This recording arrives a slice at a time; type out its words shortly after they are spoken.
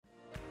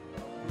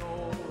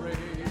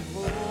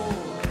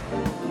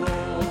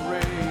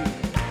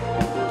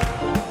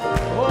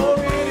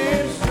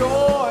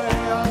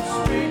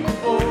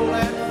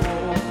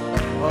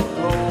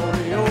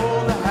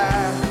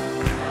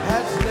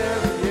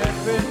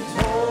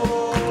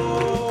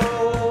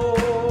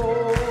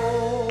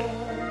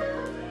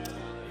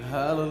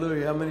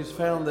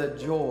found that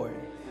joy?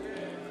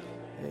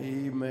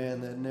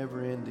 Amen. That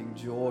never-ending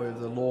joy of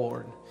the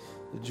Lord.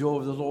 The joy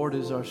of the Lord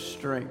is our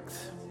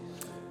strength.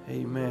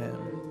 Amen.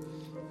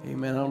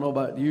 Amen. I don't know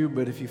about you,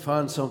 but if you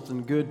find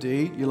something good to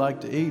eat, you like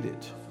to eat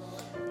it.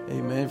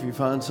 Amen. If you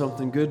find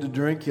something good to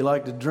drink, you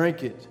like to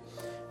drink it.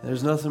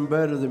 There's nothing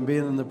better than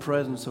being in the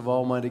presence of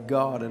Almighty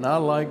God, and I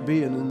like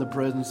being in the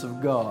presence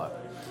of God.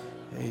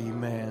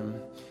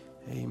 Amen.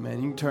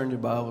 Amen. You can turn your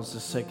Bibles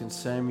to 2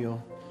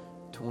 Samuel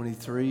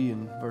 23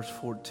 and verse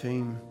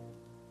 14.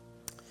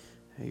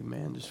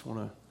 Amen. Just want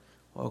to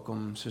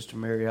welcome Sister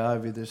Mary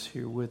Ivy that's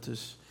here with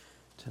us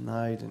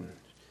tonight, and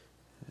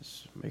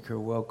just make her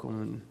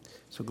welcome. And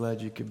so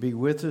glad you could be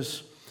with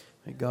us.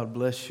 May God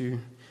bless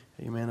you.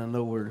 Amen. I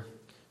know we're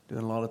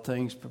doing a lot of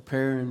things,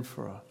 preparing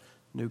for a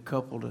new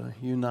couple to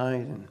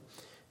unite, and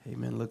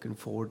amen, looking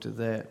forward to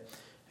that.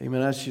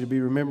 Amen. I ask you to be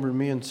remembering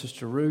me and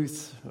Sister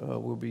Ruth.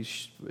 We'll be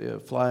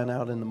flying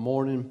out in the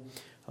morning,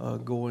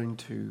 going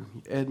to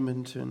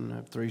Edmonton. I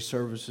have 3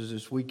 services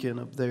this weekend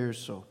up there,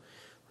 so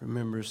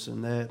remember us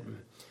in that.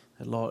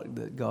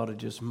 That God will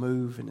just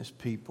move in His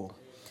people.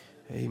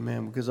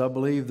 Amen. Because I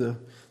believe the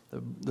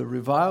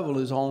revival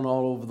is on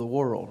all over the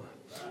world.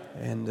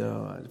 And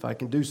if I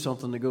can do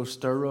something to go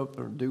stir up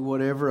or do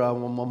whatever,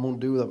 I'm going to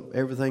do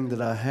everything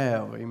that I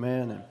have.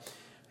 Amen. And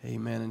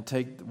amen. And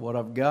take what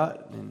I've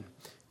got and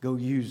go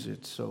use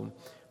it. So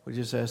we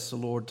just ask the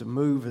Lord to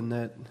move in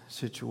that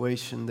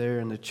situation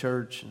there in the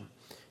church,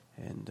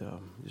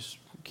 and just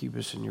keep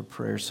us in your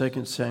prayer.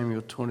 2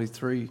 Samuel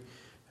 23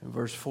 and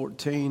verse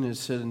 14, it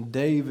said, "And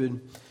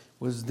David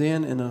was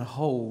then in a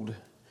hold,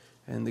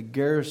 and the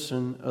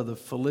garrison of the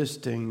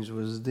Philistines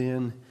was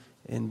then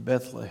in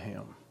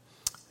Bethlehem."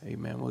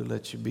 Amen. We'll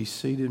let you be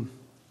seated.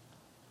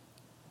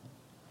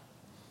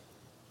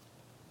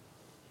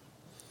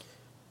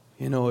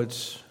 You know,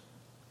 it's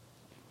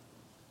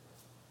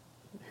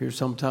here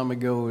some time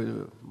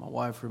ago, my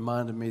wife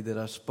reminded me that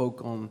I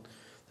spoke on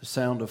the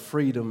sound of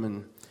freedom,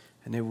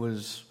 and it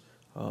was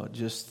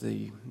just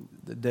the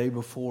day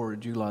before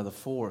July the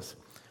 4th.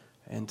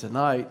 And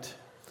tonight,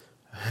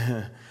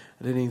 I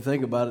didn't even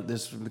think about it,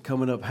 this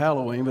coming up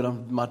Halloween,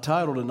 but my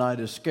title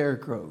tonight is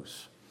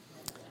Scarecrows.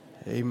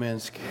 Amen,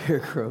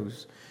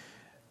 scarecrows.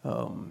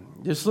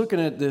 Just looking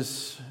at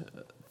this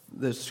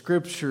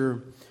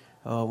scripture,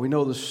 we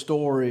know the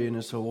story, and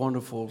it's a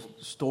wonderful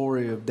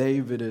story of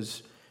David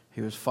as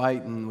he was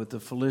fighting with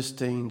the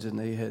Philistines, and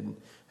they had,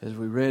 as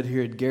we read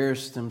here, had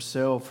garrisoned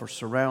themselves or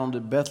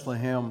surrounded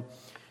Bethlehem.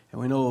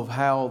 And we know of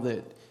how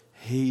that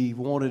he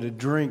wanted a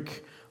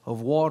drink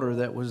of water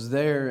that was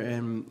there,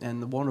 and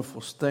the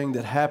wonderful thing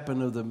that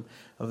happened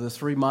of the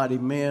 3 mighty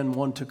men.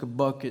 One took a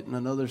bucket and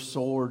another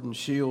sword and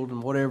shield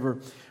and whatever,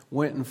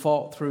 went and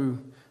fought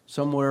through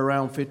somewhere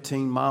around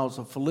 15 miles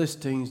of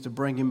Philistines to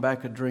bring him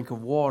back a drink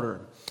of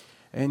water.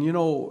 And you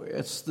know,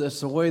 that's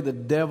the way the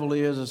devil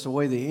is, it's the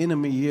way the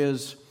enemy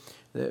is.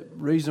 The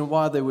reason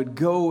why they would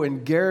go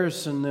and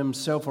garrison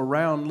themselves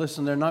around,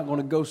 listen, they're not going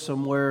to go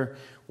somewhere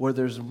where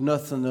there's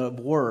nothing of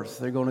worth.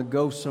 They're going to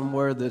go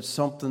somewhere that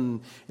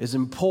something is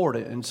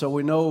important. And so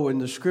we know in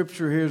the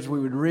scripture here, as we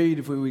would read,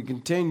 if we would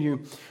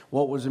continue,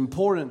 what was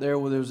important there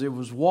was it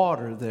was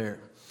water there.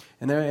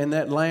 And there in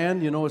that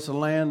land, you know, it's a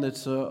land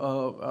that's a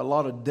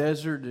lot of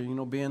desert. You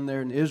know, being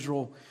there in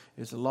Israel,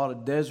 it's a lot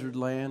of desert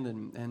land,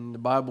 and the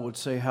Bible would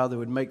say how they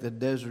would make the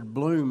desert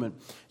bloom. And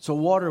so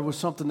water was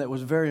something that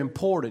was very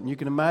important. You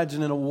can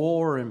imagine in a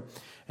war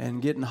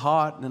and getting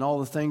hot and all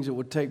the things that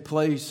would take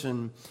place,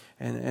 and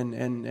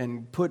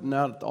putting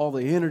out all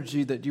the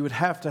energy that you would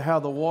have to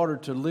have the water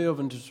to live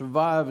and to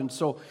survive. And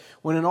so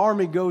when an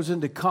army goes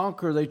in to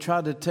conquer, they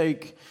try to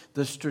take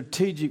the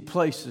strategic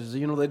places.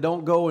 You know, they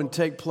don't go and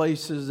take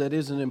places that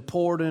isn't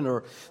important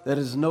or that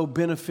is no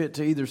benefit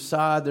to either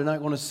side. They're not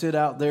going to sit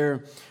out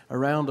there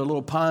around a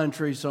little pine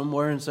tree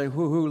somewhere and say,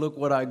 "Whoo-hoo, look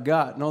what I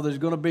got." No, there's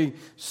going to be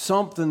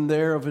something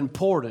there of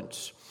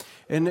importance.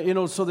 And, you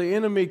know, so the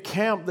enemy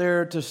camped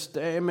there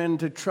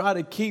to try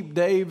to keep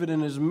David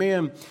and his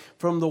men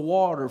from the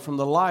water, from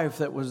the life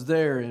that was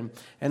there.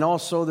 And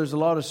also there's a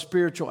lot of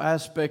spiritual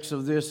aspects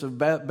of this, of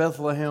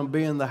Bethlehem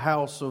being the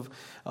house of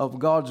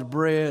God's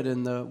bread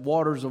and the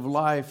waters of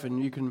life.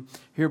 And you can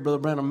hear Brother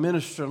Branham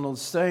minister on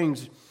those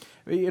things.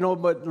 You know,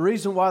 but the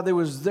reason why they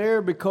was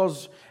there,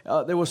 because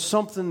there was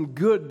something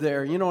good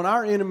there. You know, and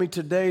our enemy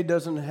today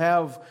doesn't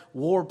have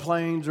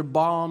warplanes or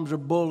bombs or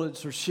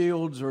bullets or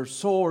shields or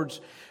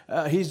swords.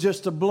 He's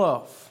just a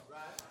bluff.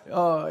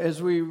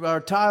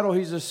 Our title,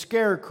 he's a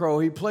scarecrow.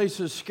 He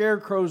places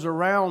scarecrows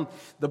around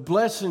the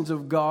blessings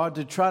of God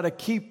to try to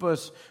keep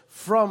us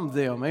from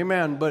them.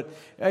 Amen. But,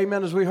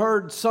 amen, as we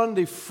heard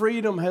Sunday,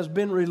 freedom has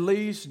been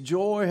released.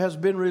 Joy has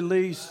been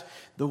released.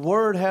 The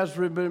word has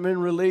been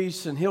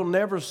released, and he'll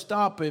never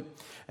stop it,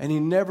 and he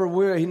never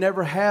will. He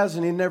never has,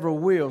 and he never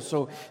will.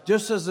 So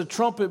just as the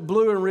trumpet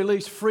blew and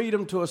released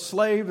freedom to a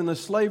slave, and the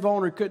slave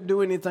owner couldn't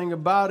do anything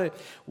about it,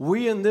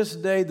 we in this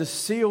day, the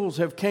seals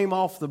have came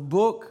off the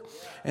book,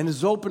 and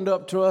has opened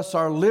up to us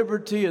our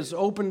liberty, has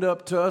opened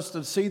up to us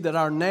to see that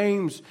our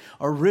names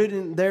are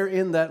written there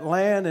in that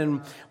land.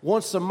 And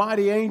once the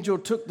mighty angel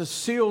took the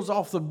seals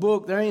off the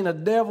book, there ain't a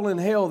devil in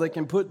hell that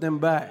can put them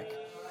back.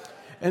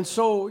 And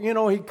so,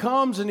 he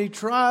comes and he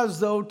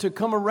tries, though, to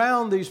come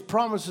around these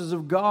promises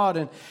of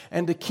God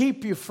and to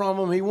keep you from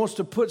them. He wants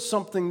to put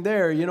something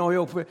there.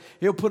 He'll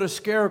put a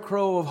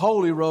scarecrow of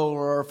holy roller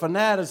or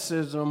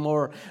fanaticism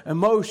or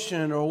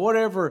emotion or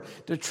whatever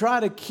to try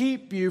to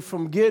keep you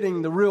from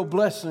getting the real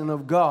blessing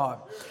of God.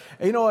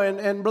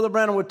 And Brother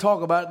Branham would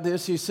talk about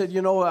this. He said,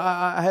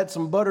 I had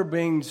some butter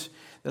beans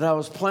that I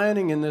was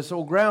planting, and this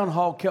old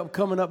groundhog kept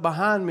coming up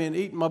behind me and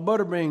eating my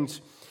butter beans.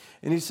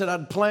 And he said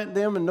I'd plant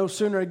them, and no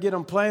sooner I'd get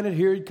them planted,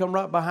 here he'd come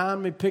right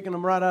behind me, picking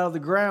them right out of the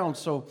ground.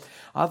 So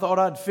I thought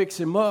I'd fix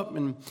him up.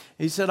 And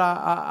he said,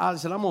 I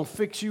said, I'm going to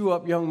fix you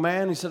up, young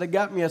man. He said, I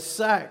got me a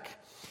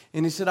sack.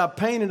 And he said, I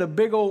painted a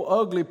big old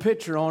ugly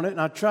picture on it, and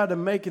I tried to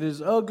make it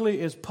as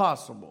ugly as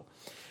possible.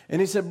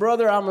 And he said,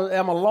 brother, I'm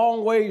a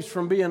long ways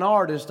from being an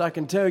artist, I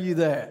can tell you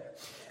that.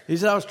 He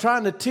said, I was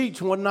trying to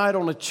teach one night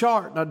on a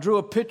chart, and I drew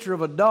a picture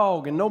of a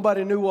dog, and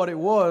nobody knew what it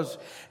was.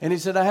 And he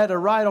said, I had to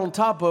write on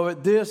top of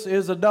it, this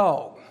is a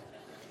dog.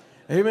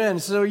 Amen.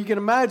 So you can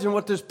imagine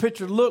what this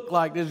picture looked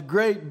like, this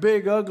great,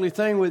 big, ugly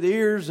thing with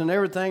ears and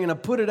everything. And I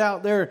put it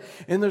out there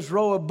in this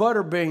row of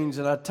butter beans,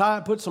 and I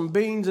put some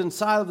beans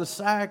inside of the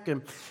sack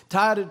and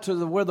tied it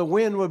to where the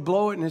wind would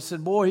blow it. And he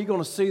said, boy, he's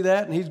going to see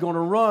that, and he's going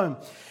to run.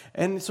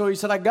 And so he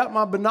said, I got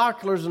my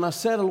binoculars and I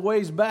sat a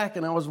ways back,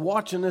 and I was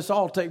watching this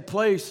all take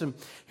place, and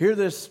here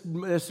this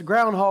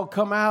groundhog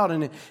come out,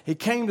 and he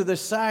came to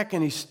this sack,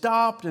 and he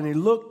stopped and he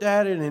looked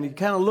at it, and he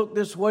kind of looked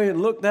this way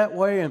and looked that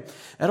way, and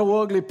that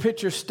old ugly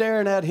picture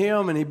staring at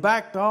him, and he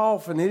backed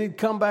off, and he'd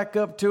come back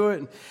up to it.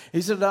 And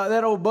he said,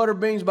 that old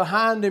butterbean's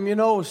behind him,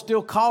 was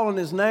still calling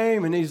his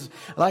name, and he's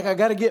like, I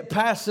got to get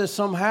past this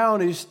somehow,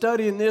 and he's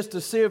studying this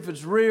to see if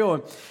it's real.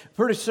 And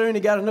pretty soon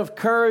he got enough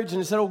courage,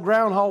 and he said, old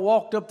groundhog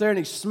walked up there and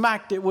he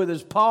smacked it with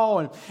his paw,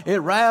 and it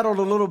rattled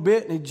a little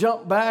bit, and he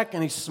jumped back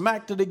and he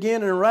smacked it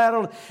again, and it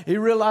rattled. He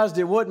realized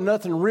it wasn't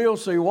nothing real,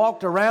 so he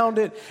walked around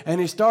it and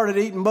he started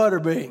eating butter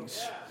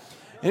beans.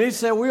 And he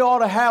said, we ought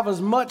to have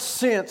as much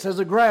sense as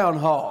a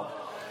groundhog.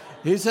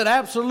 He said,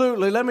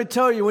 absolutely. Let me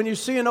tell you, when you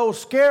see an old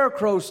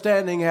scarecrow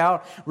standing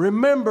out,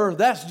 remember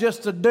that's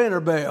just a dinner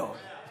bell.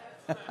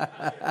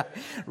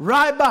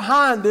 Right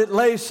behind it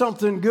lays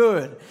something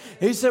good.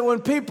 He said,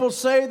 when people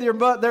say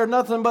they're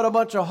nothing but a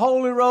bunch of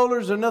holy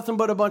rollers, they're nothing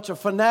but a bunch of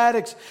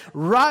fanatics,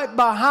 right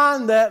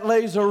behind that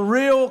lays a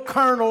real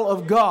kernel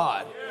of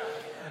God.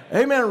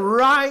 Amen.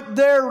 Right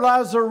there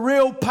lies the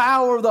real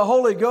power of the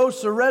Holy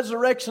Ghost, the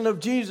resurrection of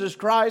Jesus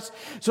Christ.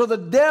 So the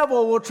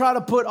devil will try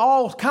to put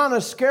all kind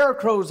of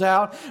scarecrows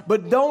out,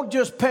 but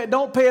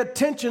don't pay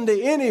attention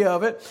to any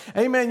of it.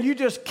 Amen. You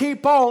just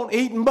keep on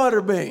eating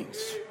butter beans.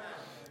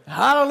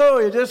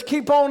 Hallelujah. Just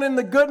keep on in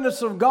the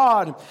goodness of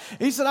God.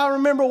 He said, I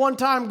remember one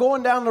time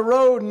going down the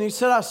road, and he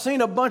said, I seen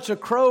a bunch of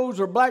crows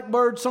or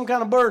blackbirds, some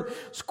kind of bird,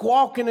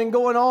 squawking and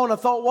going on. I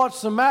thought, what's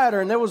the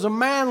matter? And there was a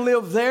man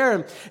lived there,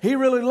 and he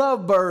really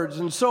loved birds.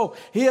 And so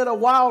he had a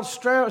wild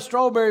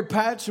strawberry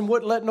patch and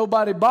wouldn't let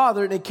nobody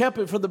bother it, and he kept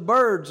it for the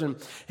birds. And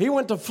he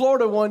went to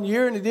Florida one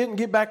year, and he didn't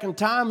get back in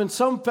time, and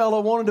some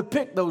fellow wanted to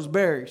pick those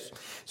berries.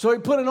 So he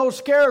put an old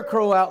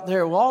scarecrow out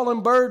there. Well, all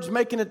them birds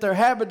making it their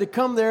habit to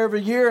come there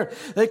every year.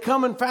 They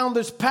come and found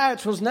this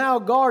patch was now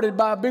guarded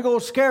by a big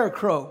old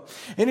scarecrow.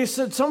 And he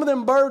said some of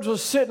them birds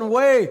was sitting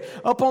way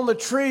up on the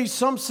trees,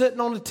 some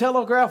sitting on the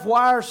telegraph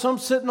wire, some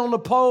sitting on the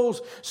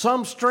poles,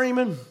 some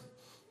streaming.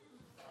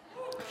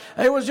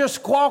 They was just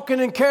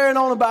squawking and carrying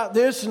on about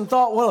this, and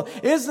thought, well,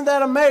 isn't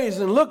that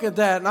amazing? Look at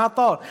that. And I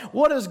thought,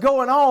 what is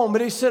going on?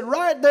 But he said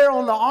right there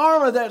on the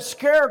arm of that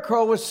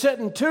scarecrow was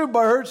sitting two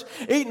birds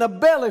eating a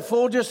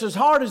bellyful just as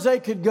hard as they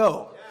could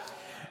go.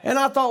 And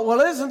I thought,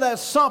 well, isn't that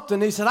something?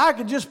 He said, I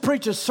could just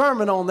preach a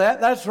sermon on that.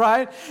 That's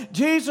right.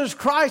 Jesus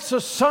Christ, the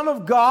Son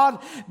of God,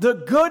 the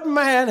good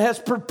man, has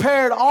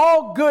prepared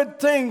all good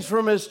things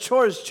from his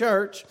choice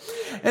church.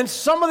 And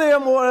some of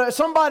them,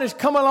 somebody's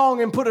come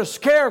along and put a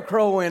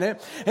scarecrow in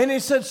it. And he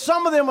said,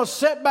 some of them will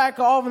set back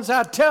off and say,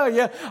 I tell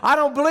you, I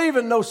don't believe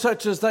in no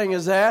such a thing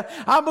as that.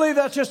 I believe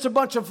that's just a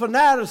bunch of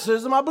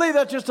fanaticism. I believe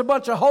that's just a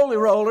bunch of holy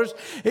rollers.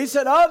 He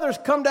said, others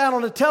come down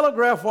on the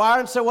telegraph wire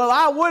and say, well,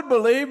 I would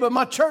believe, but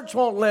my church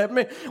won't let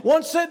me.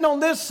 One sitting on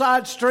this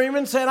side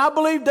streaming, saying, I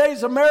believe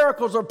days of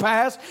miracles are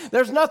past.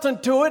 There's nothing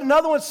to it.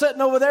 Another one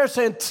sitting over there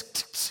saying,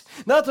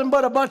 nothing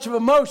but a bunch of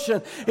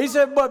emotion. He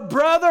said, but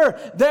brother,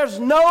 there's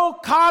no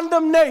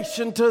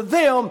condemnation to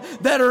them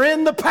that are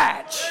in the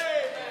patch.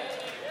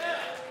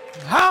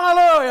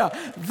 Hallelujah.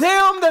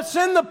 Them that's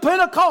in the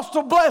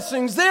Pentecostal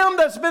blessings, them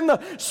that's been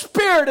the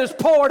Spirit is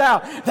poured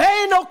out.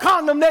 There ain't no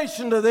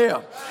condemnation to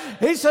them.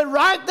 He said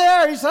right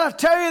there, he said, I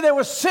tell you, they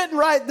were sitting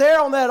right there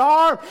on that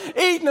arm,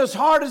 eating as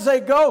hard as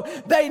they go.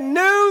 They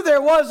knew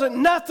there wasn't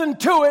nothing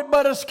to it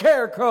but a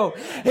scarecrow.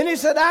 And he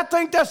said, I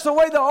think that's the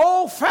way the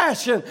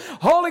old-fashioned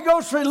Holy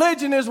Ghost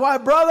religion is. Why,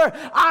 brother,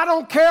 I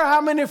don't care how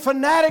many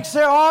fanatics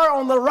there are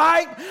on the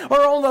right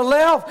or on the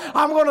left.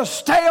 I'm going to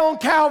stay on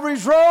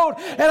Calvary's road,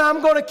 and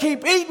I'm going to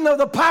keep eating of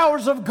the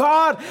powers of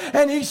God,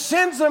 and he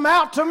sends them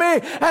out to me,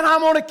 and I'm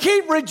going to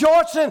keep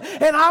rejoicing,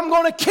 and I'm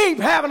going to keep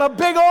having a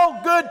big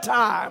old good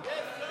time.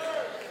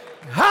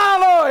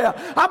 Hallelujah.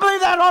 I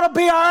believe that ought to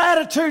be our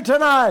attitude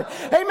tonight.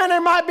 Amen.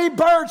 There might be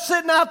birds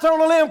sitting out there on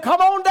the limb.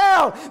 Come on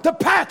down. The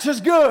patch is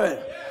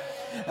good.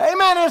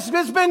 Amen.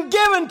 It's been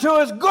given to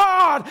us.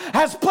 God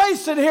has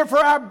placed it here for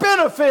our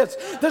benefits.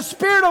 The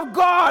Spirit of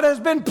God has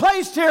been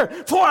placed here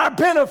for our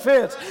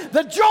benefits.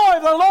 The joy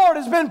of the Lord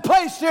has been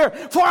placed here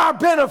for our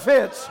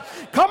benefits.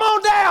 Come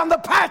on down. The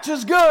patch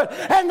is good.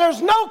 And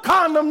there's no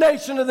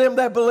condemnation to them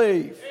that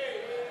believe.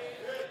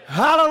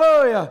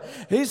 Hallelujah.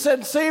 He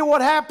said, see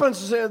what happens.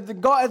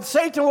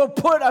 Satan will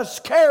put a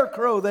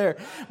scarecrow there.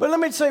 But let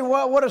me say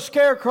what a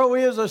scarecrow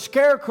is. A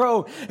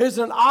scarecrow is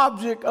an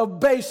object of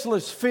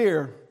baseless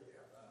fear.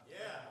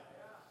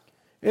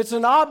 It's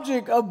an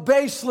object of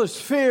baseless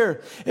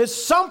fear. It's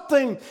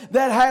something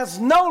that has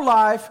no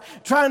life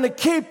trying to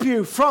keep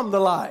you from the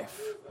life.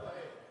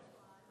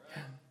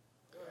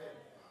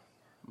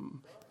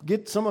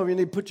 Get some of you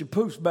need to put your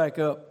poofs back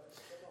up.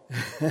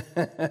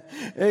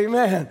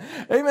 Amen.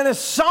 Amen. It's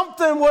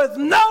something with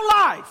no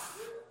life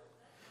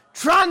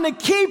trying to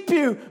keep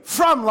you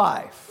from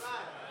life.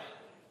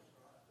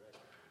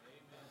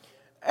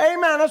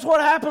 Amen. That's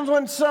what happens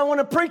when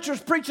a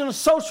preacher's preaching a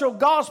social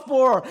gospel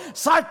or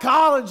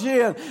psychology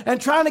and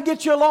trying to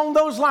get you along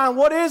those lines.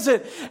 What is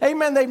it?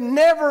 Amen. They've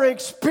never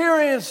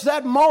experienced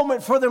that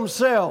moment for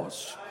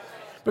themselves.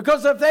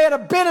 Because if they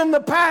had been in the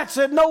patch,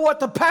 they'd know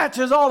what the patch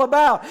is all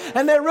about.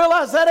 And they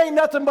realize that ain't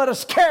nothing but a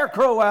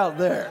scarecrow out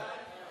there.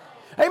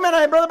 Amen.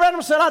 And Brother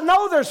Branham said, I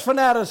know there's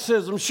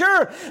fanaticism.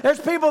 Sure, there's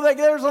people that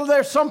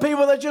there's some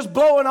people that just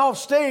blowing off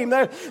steam.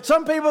 There's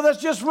some people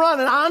that's just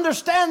running. I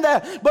understand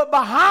that. But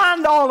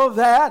behind all of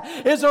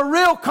that is a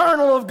real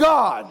kernel of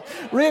God.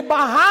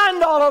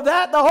 Behind all of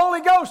that, the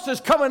Holy Ghost is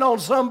coming on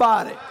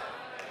somebody.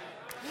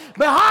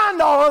 Behind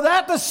all of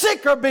that, the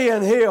sick are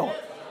being healed.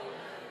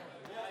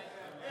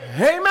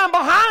 Amen.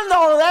 Behind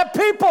all of that,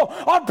 people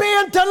are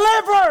being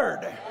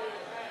delivered.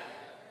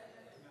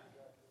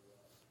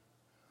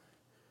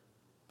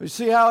 But you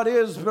see how it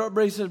is?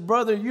 He says,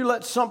 brother, you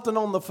let something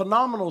on the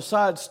phenomenal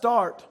side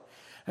start,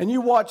 and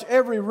you watch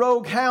every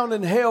rogue hound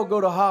in hell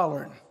go to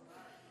hollering.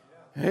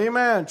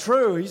 Amen.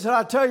 True. He said,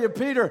 I tell you,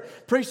 Peter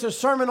preached a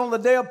sermon on the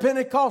day of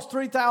Pentecost.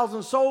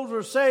 3,000 souls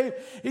were saved.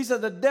 He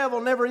said the devil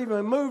never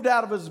even moved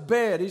out of his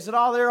bed. He said,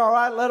 oh, they're all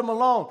right, let him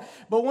alone.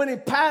 But when he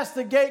passed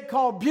the gate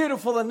called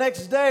Beautiful the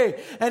next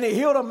day, and he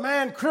healed a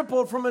man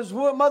crippled from his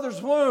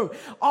mother's womb,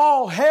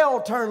 all hell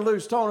turned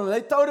loose on him.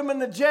 They threw him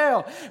into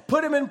jail,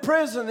 put him in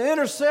prison,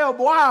 inner cell.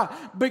 Why?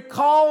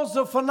 Because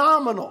of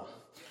phenomenal.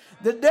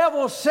 The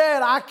devil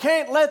said, I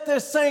can't let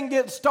this thing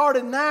get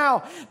started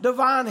now.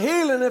 Divine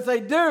healing, if they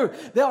do,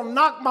 they'll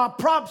knock my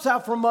props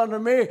out from under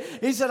me.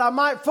 He said, I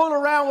might fool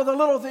around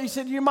with he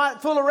said, you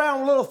might fool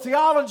around with a little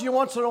theology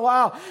once in a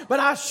while, but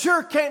I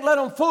sure can't let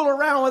them fool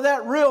around with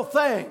that real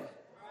thing.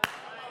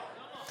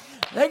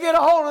 They get a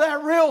hold of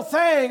that real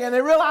thing and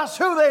they realize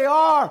who they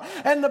are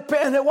and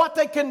what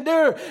they can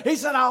do. He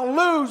said, I'll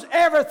lose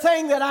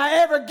everything that I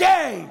ever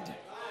gained.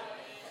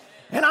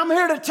 And I'm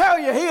here to tell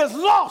you, he has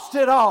lost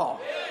it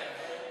all.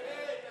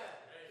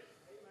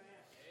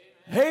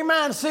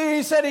 Amen. See,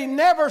 he said he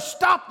never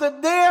stopped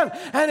it then,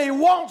 and he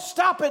won't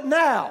stop it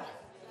now.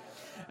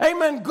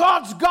 Amen.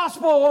 God's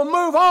gospel will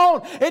move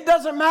on. It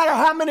doesn't matter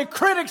how many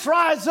critics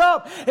rise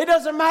up. It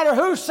doesn't matter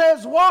who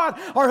says what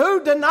or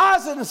who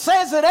denies it and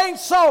says it ain't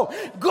so.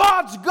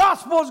 God's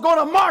gospel is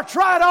going to march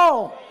right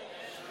on.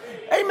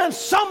 Amen.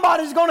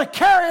 Somebody's going to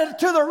carry it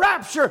to the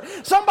rapture.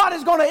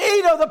 Somebody's going to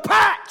eat of the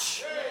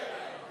patch.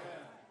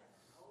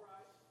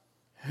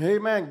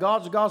 Amen.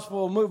 God's gospel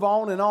will move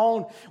on and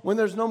on. When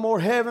there's no more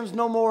heavens,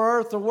 no more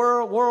earth, the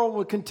world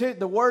will continue.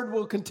 The word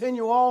will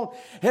continue on.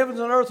 Heavens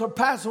and earth will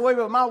pass away,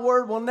 but my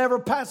word will never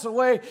pass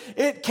away.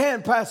 It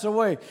can pass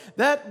away.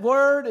 That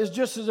word is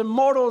just as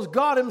immortal as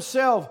God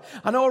himself.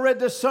 I know I read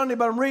this Sunday,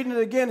 but I'm reading it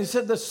again. He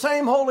said the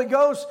same Holy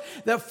Ghost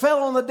that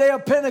fell on the day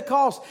of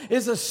Pentecost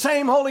is the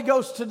same Holy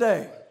Ghost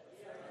today.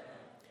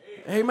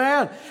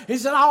 Amen. He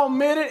said, I'll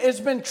admit it. It's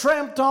been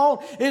tramped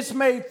on. It's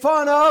made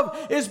fun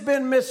of. It's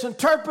been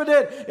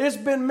misinterpreted. It's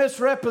been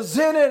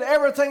misrepresented.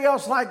 Everything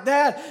else like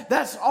that.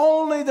 That's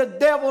only the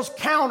devil's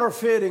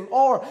counterfeiting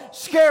or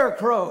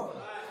scarecrow.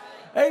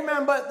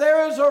 Amen. But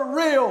there is a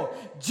real,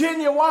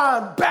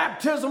 genuine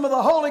baptism of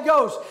the Holy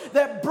Ghost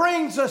that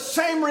brings the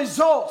same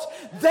results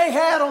they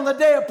had on the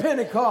day of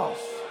Pentecost.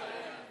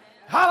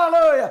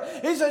 Hallelujah.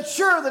 He said,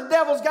 sure, the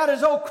devil's got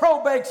his old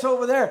crowbakes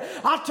over there.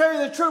 I'll tell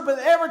you the truth, but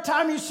every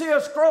time you see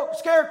a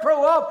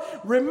scarecrow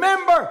up,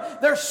 remember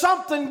there's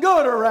something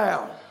good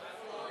around.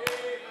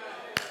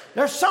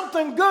 There's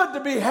something good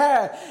to be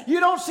had. You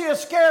don't see a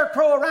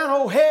scarecrow around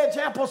old hedge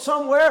apple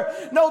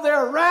somewhere. No,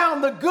 they're around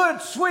the good,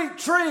 sweet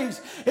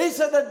trees. He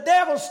said the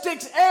devil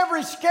sticks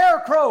every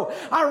scarecrow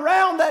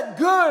around that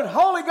good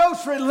Holy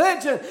Ghost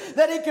religion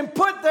that he can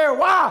put there.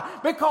 Why?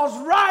 Because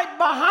right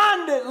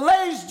behind it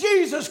lays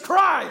Jesus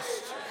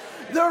Christ,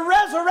 the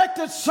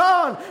resurrected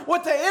Son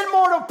with the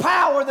immortal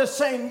power, the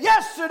same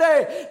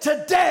yesterday,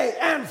 today,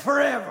 and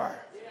forever.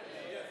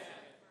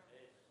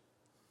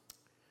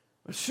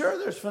 Sure,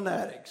 there's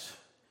fanatics.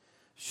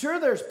 Sure,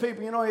 there's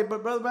people,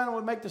 but Brother Banner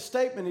would make the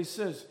statement. He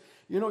says,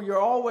 you're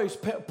always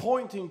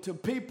pointing to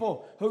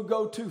people who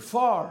go too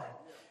far.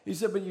 He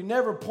said, but you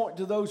never point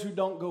to those who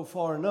don't go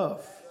far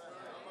enough.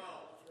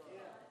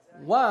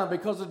 Why?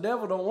 Because the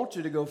devil don't want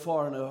you to go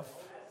far enough.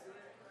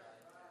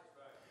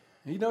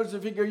 He knows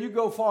if you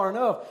go far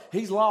enough,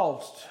 he's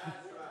lost.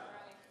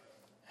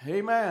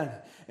 Amen.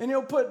 And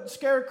he'll put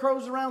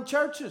scarecrows around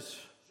churches.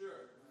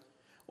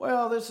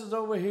 Well, this is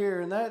over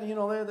here, and that,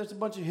 there's a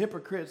bunch of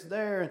hypocrites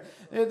there.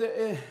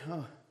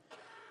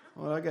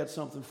 Well, I got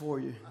something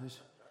for you. I'm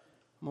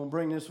going to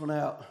bring this one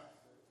out.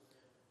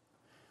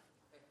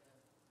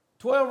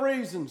 12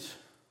 reasons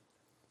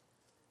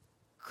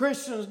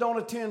Christians don't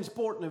attend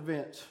sporting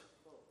events.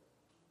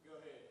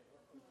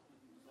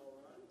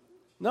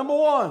 Number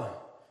 1,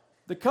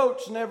 the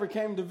coach never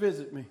came to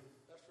visit me.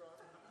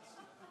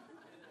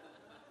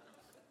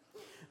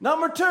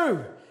 Number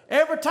 2,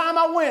 every time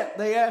I went,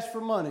 they asked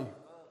for money.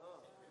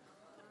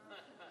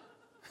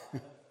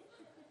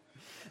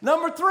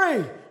 Number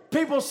 3,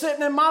 people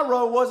sitting in my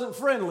row wasn't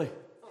friendly.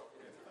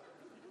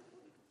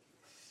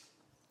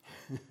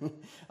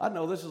 I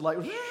know this is like,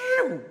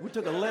 we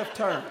took a left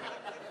turn.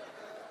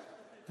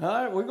 All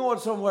right, we're going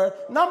somewhere.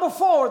 Number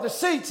 4, the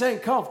seats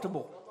ain't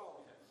comfortable.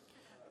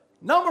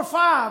 Number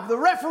 5, the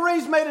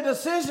referees made a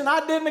decision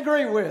I didn't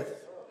agree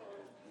with.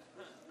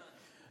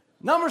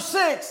 Number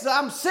 6,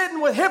 I'm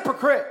sitting with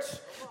hypocrites.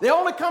 They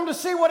only come to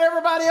see what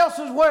everybody else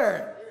is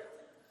wearing.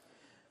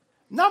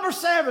 Number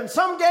 7,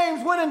 some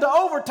games went into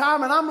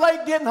overtime and I'm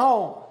late getting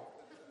home.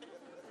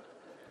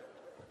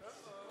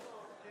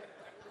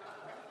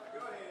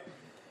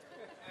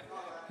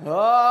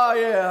 Oh,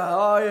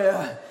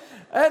 yeah.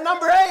 And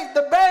number 8,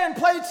 the band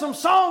played some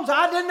songs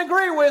I didn't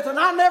agree with and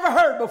I never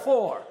heard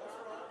before.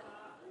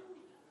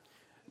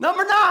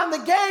 Number 9, the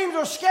games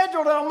are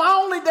scheduled on my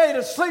only day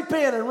to sleep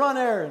in and run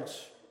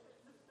errands.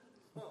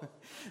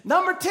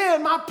 Number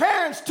 10, my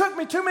parents took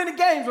me too many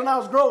games when I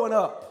was growing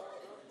up.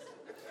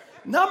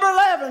 Number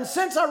 11,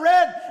 since I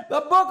read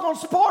the book on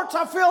sports,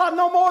 I feel I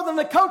know more than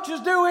the coaches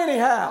do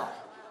anyhow.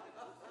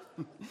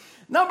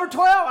 Number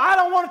 12, I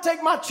don't want to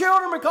take my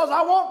children because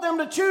I want them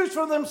to choose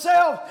for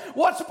themselves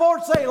what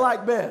sports they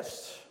like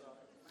best.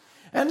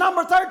 And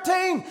number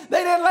 13,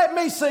 they didn't let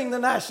me sing the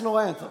national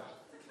anthem.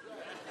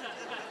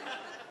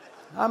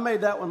 I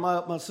made that one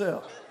up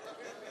myself.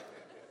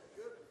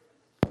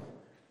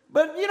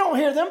 But you don't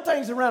hear them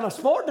things around a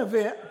sporting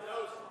event.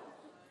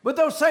 But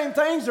those same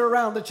things are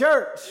around the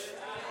church.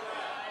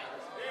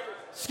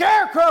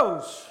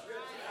 Scarecrows.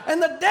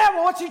 And the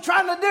devil, what's he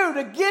trying to do?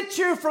 To get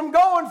you from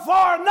going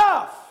far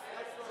enough.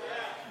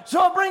 So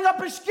I'll bring up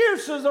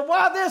excuses of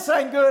why this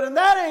ain't good and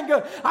that ain't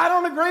good. I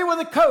don't agree with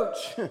the coach.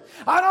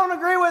 I don't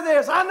agree with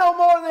this. I know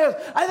more than this.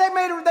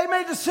 They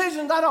made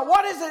decisions. I know.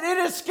 What is it? It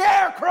is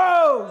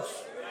scarecrows.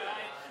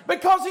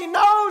 Because he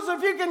knows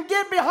if you can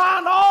get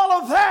behind all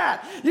of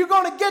that, you're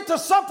going to get to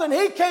something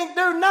he can't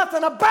do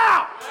nothing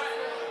about.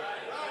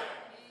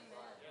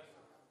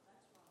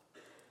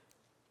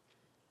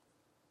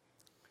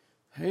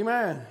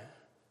 Amen.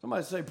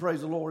 Somebody say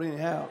praise the Lord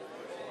anyhow.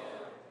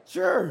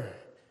 Sure.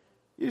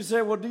 You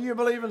say, well, do you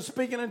believe in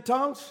speaking in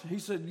tongues? He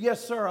said,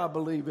 yes, sir, I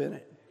believe in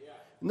it.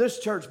 And this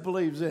church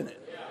believes in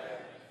it.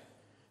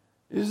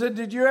 He said,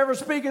 did you ever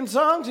speak in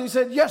tongues? He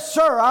said, yes,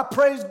 sir, I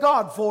praise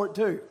God for it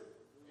too.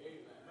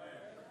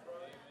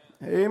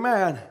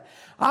 Amen.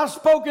 I've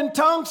spoken in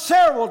tongues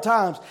several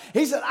times.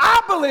 He said,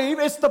 I believe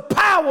it's the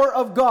power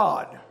of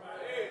God.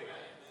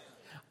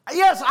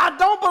 Yes, I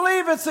don't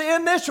believe it's the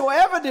initial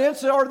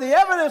evidence or the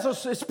evidence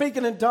of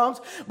speaking in tongues,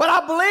 but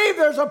I believe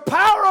there's a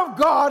power of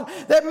God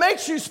that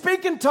makes you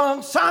speak in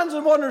tongues, signs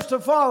and wonders to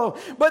follow.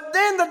 But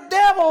then the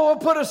devil will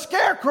put a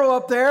scarecrow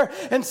up there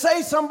and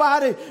say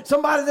somebody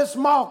that's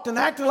mocked and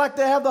acting like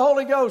they have the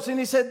Holy Ghost. And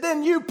he said,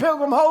 then you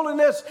Pilgrim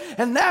Holiness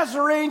and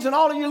Nazarenes and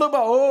all of you look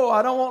like, oh,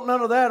 I don't want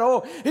none of that.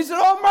 Oh, he said,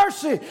 oh,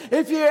 mercy.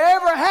 If you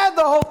ever had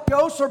the Holy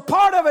Ghost or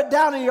part of it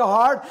down in your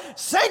heart,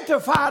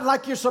 sanctified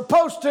like you're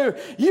supposed to,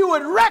 you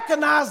would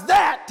recognize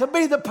that to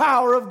be the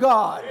power of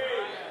God.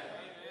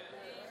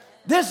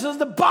 This is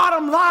the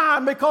bottom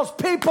line because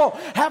people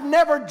have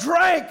never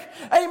drank,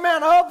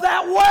 amen, of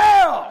that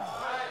well.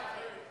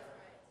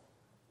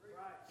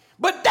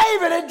 But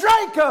David had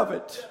drank of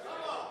it.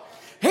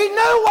 He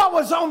knew what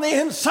was on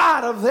the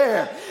inside of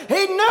there.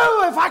 He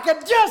knew if I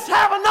could just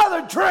have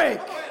another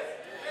drink.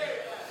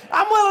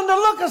 I'm willing to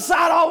look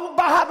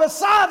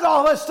besides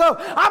all this stuff.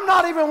 I'm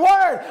not even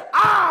worried.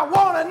 I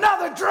want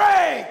another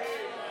drink.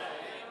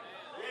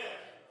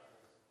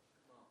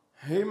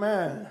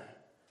 Amen.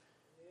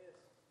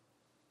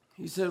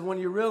 He said, when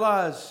you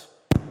realize,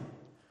 I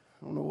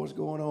don't know what's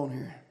going on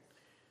here.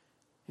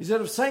 He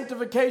said, if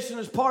sanctification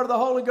is part of the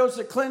Holy Ghost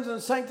that cleanses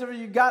and sanctifies,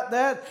 you got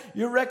that,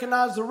 you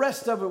recognize the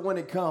rest of it when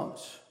it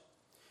comes.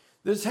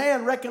 This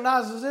hand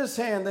recognizes this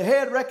hand. The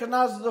head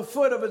recognizes the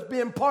foot of it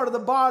being part of the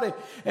body.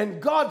 And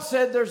God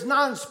said there's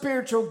 9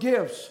 spiritual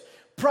gifts.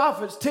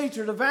 Prophets,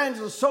 teachers,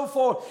 evangelists, so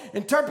forth.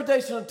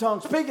 Interpretation of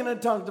tongues, speaking in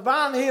tongues,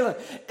 divine healing.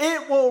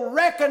 It will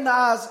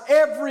recognize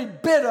every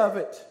bit of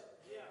it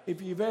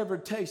if you've ever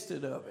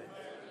tasted of it.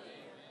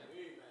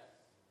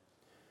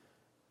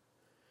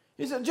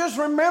 He said, just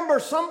remember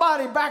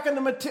somebody back in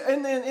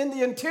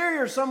the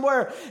interior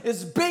somewhere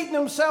is beating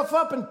himself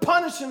up and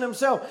punishing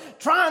himself,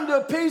 trying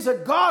to appease a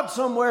God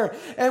somewhere.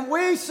 And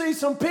we see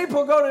some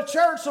people go to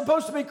church,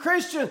 supposed to be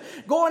Christian,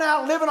 going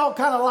out and living all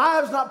kind of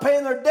lives, not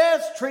paying their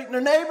debts, treating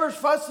their neighbors,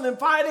 fussing and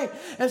fighting,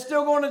 and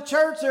still going to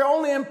church. They're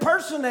only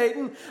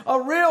impersonating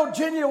a real,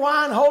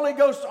 genuine Holy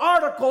Ghost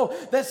article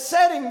that's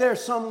sitting there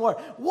somewhere.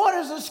 What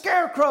is a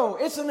scarecrow?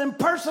 It's an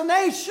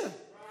impersonation.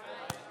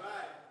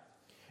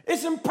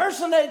 It's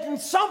impersonating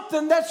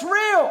something that's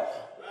real.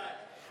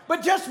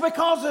 But just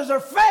because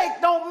they're fake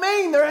don't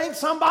mean there ain't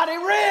somebody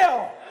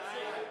real.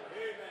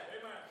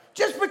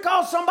 Just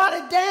because somebody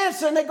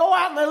dances and they go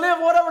out and they live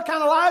whatever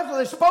kind of lives, or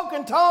they spoke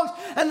in tongues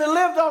and they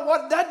lived on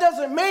what, that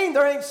doesn't mean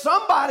there ain't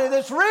somebody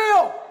that's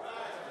real.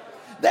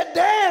 That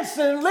dances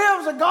and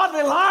lives a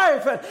godly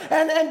life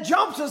and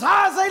jumps as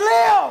high as they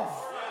live.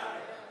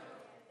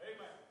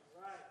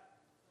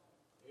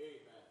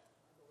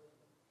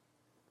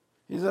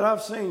 He said,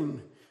 I've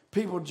seen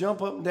people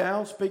jump up and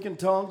down, speak in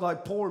tongues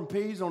like pouring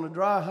peas on a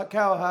dry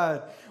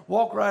cowhide,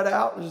 walk right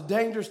out, and it's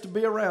dangerous to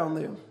be around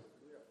them.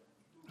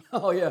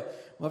 Oh, yeah.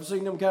 Well, I've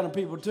seen them kind of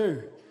people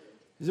too.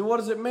 He said, what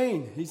does it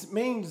mean? It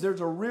means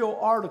there's a real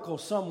article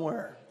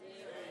somewhere.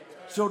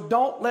 So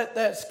don't let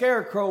that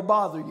scarecrow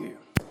bother you.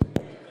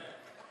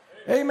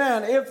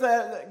 Amen.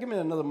 Give me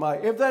another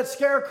mic. If that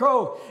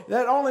scarecrow,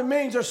 that only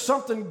means there's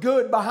something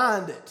good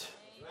behind it.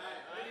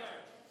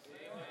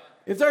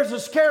 If there's a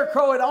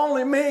scarecrow, it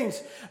only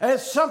means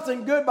there's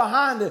something good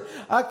behind it.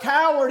 A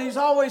coward, he's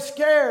always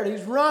scared.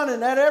 He's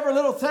running at every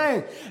little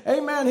thing.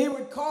 Amen. He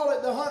would call it,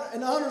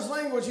 in the hunter's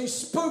language, he's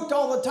spooked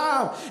all the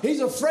time.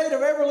 He's afraid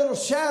of every little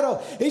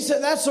shadow. He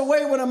said that's the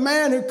way when a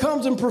man who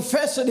comes and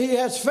professes he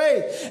has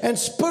faith and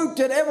spooked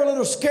at every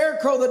little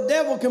scarecrow the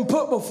devil can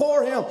put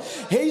before him.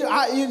 He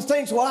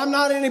thinks, well, I'm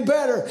not any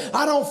better.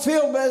 I don't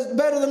feel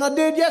better than I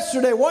did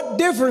yesterday. What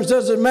difference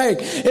does it make?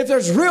 If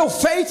there's real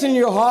faith in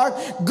your heart,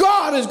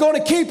 God is going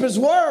to keep his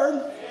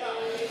word.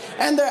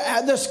 And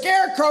the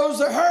scarecrows,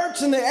 the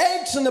hurts and the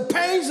aches and the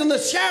pains and the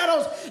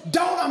shadows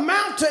don't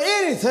amount to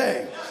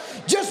anything.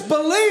 Just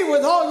believe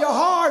with all your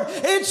heart,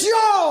 it's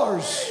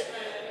yours.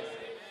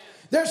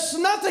 There's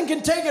nothing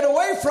can take it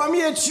away from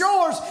you. It's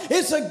yours.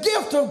 It's a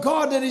gift of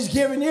God that he's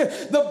given you.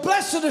 The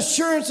blessed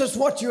assurance is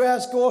what you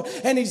ask for,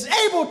 and he's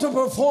able to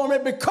perform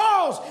it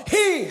because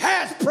he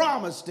has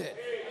promised it.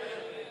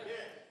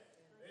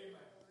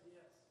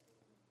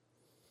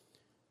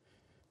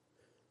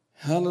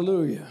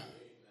 Hallelujah.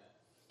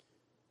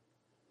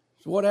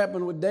 So what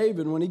happened with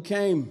David when he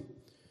came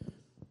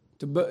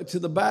to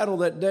the battle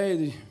that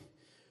day?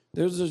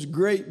 There was this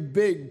great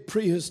big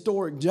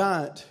prehistoric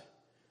giant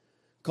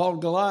called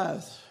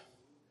Goliath.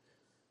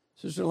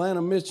 Sister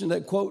Lana mentioned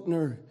that quote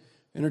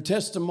in her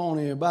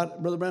testimony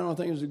about Brother Brown. I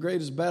think it was the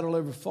greatest battle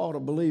ever fought. I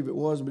believe it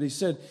was. But he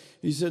said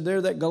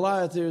there that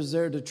Goliath is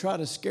there to try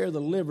to scare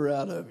the liver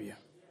out of you.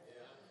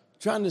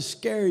 Trying to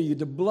scare you,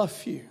 to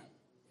bluff you.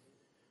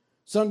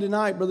 Sunday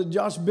night, Brother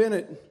Josh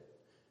Bennett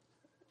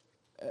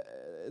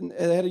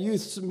had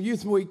some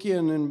youth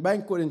weekend and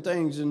banquet and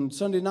things. And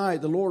Sunday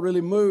night, the Lord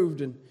really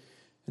moved. And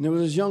there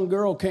was this young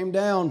girl came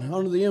down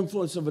under the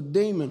influence of a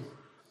demon.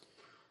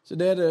 So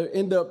they had to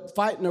end up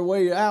fighting their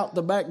way out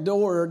the back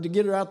door to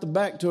get her out the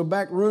back to a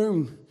back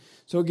room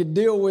so he could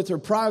deal with her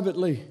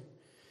privately.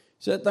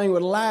 So that thing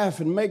would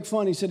laugh and make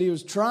fun. He said he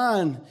was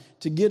trying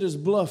to get his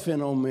bluff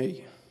in on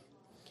me.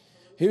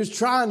 He was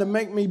trying to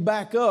make me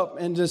back up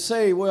and to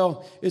say,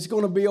 well, it's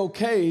going to be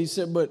okay. He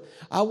said, but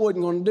I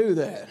wasn't going to do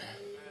that.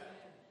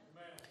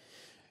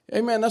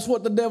 Amen. That's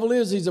what the devil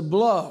is. He's a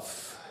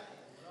bluff.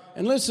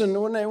 And listen,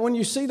 when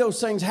you see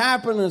those things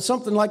happen and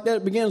something like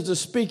that begins to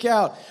speak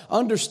out,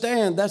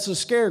 understand that's a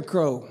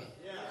scarecrow.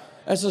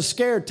 That's a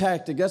scare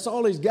tactic. That's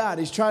all he's got.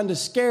 He's trying to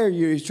scare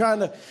you. He's trying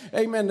to,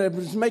 amen, to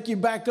make you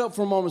back up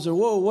for a moment and say,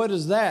 whoa, what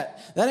is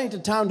that? That ain't the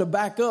time to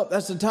back up.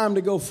 That's the time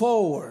to go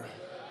forward.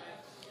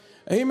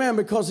 Amen,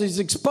 because he's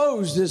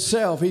exposed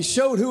himself. He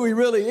showed who he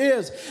really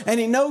is, and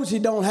he knows he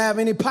don't have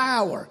any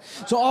power.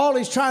 So all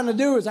he's trying to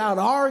do is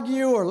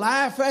out-argue or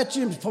laugh at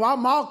you,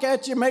 mock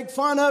at you, make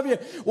fun of you,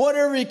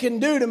 whatever he can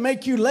do to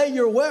make you lay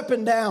your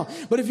weapon down.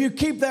 But if you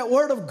keep that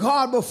word of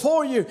God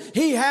before you,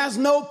 he has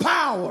no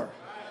power.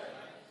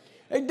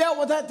 They dealt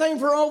with that thing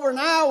for over an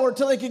hour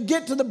till they could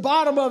get to the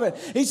bottom of it.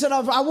 He said,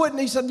 if I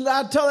wouldn't, he said,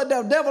 I'd tell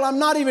the devil, I'm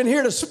not even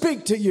here to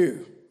speak to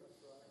you.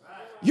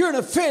 You're an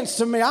offense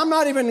to me. I'm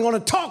not even going to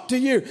talk to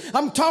you.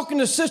 I'm talking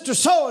to Sister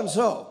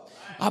So-and-so.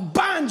 I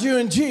bind you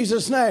in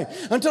Jesus' name.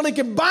 Until he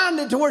could bind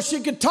it to where she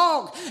could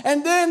talk.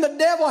 And then the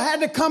devil had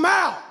to come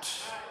out.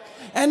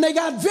 And they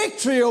got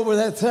victory over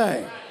that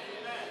thing.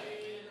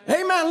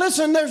 Amen.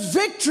 Listen, there's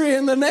victory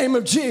in the name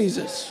of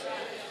Jesus.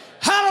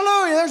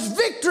 Hallelujah. There's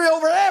victory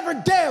over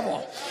every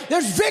devil.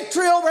 There's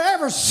victory over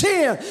every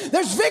sin.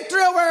 There's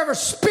victory over every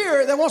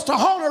spirit that wants to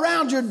hold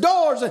around your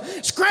doors and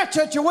scratch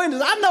at your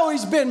windows. I know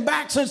he's been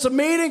back since the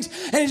meetings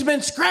and he's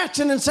been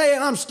scratching and saying,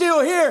 I'm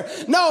still here.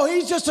 No,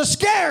 he's just a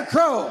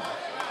scarecrow.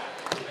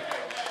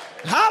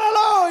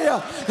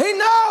 Hallelujah. He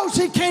knows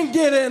he can't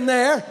get in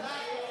there.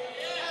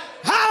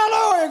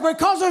 Hallelujah.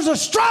 Because there's a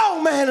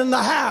strong man in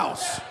the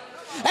house.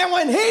 And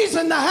when he's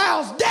in the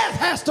house, death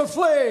has to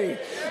flee.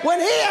 When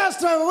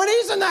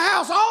he's in the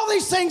house, all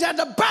these things have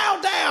to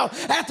bow down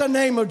at the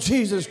name of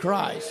Jesus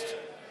Christ.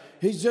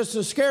 He's just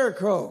a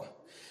scarecrow.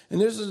 And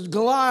this is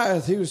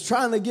Goliath. He was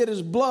trying to get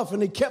his bluff,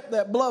 and he kept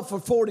that bluff for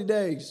 40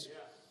 days.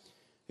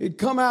 He'd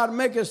come out and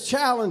make his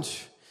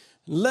challenge.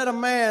 Let a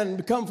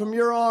man come from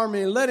your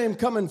army and let him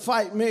come and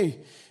fight me.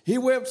 He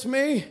whips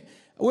me,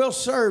 we'll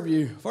serve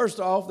you. First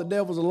off, the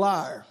devil's a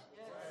liar.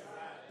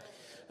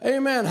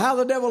 Amen. How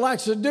the devil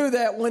likes to do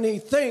that when he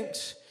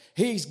thinks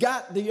he's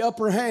got the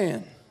upper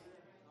hand.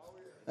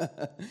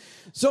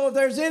 So if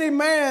there's any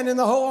man in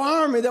the whole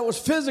army that was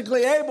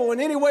physically able in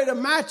any way to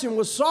match him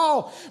was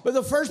Saul. But in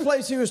the first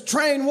place, he was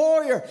trained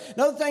warrior.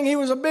 Another thing, he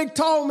was a big,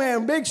 tall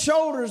man, big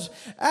shoulders,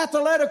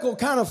 athletical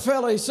kind of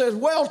fella. He says,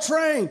 well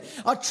trained,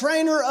 a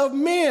trainer of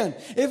men.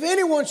 If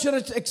anyone should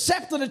have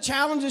accepted a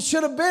challenge, it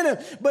should have been him.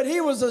 But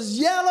he was as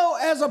yellow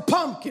as a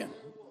pumpkin.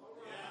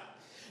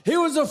 He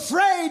was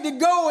afraid to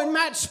go and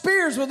match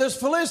spears with this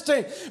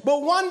Philistine.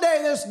 But one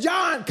day this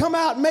giant come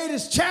out and made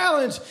his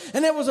challenge,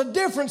 and there was a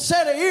different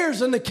set of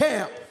ears in the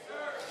camp.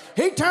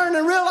 He turned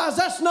and realized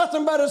that's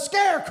nothing but a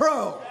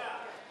scarecrow.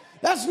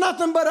 That's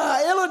nothing but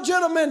an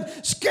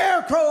illegitimate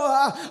scarecrow,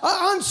 an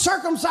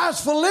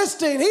uncircumcised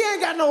Philistine. He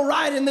ain't got no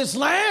right in this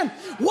land.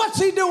 What's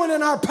he doing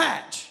in our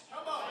patch?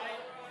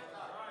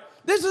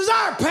 This is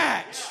our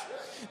patch.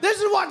 This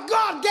is what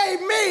God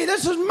gave me.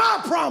 This is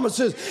my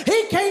promises.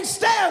 He can't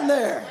stand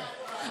there.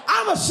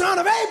 I'm a son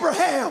of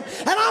Abraham,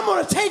 and I'm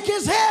going to take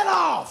his head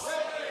off.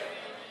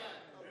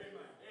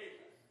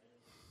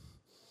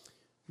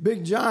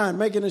 Big giant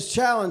making his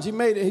challenge.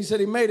 He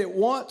said he made it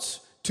once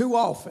too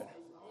often.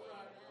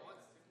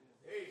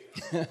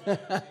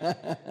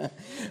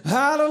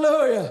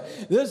 Hallelujah.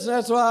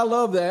 That's why I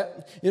love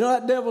that. You know,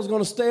 that devil's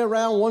going to stay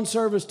around one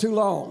service too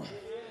long.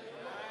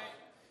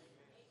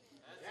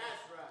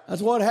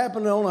 That's what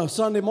happened on a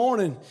Sunday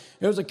morning.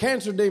 There was a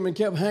cancer demon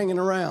kept hanging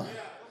around.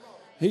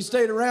 He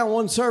stayed around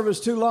one service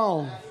too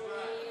long.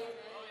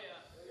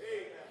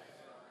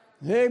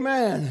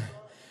 Amen.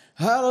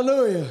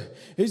 Hallelujah.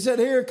 He said,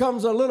 here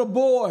comes a little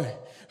boy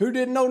who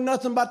didn't know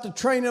nothing about the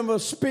training of a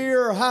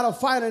spear or how to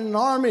fight in an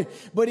army,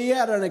 but he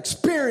had an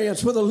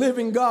experience with a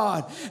living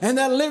God. And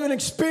that living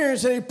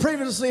experience that he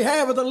previously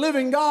had with a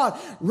living God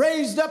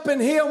raised up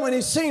in him when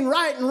he's seen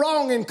right and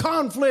wrong in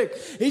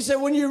conflict. He said,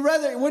 when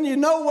you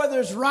know whether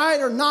it's right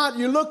or not,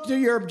 you look to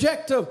your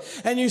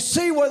objective and you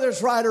see whether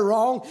it's right or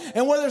wrong.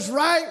 And whether it's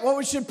right, what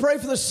we should pray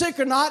for the sick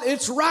or not,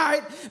 it's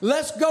right.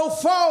 Let's go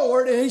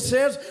forward. And he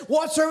says,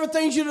 whatsoever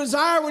things you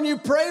desire when you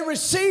pray,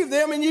 receive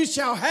them and you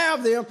shall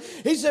have them.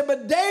 He said,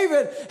 but David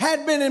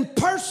had been in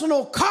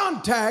personal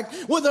contact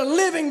with a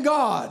living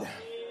God.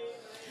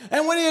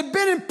 And when he had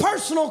been in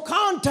personal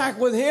contact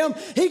with him,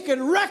 he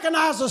could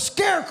recognize a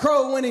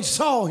scarecrow when he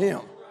saw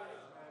him.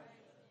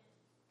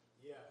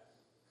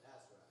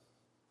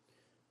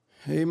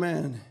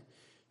 Amen.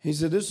 He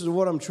said, this is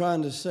what I'm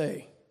trying to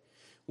say.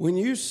 When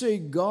you see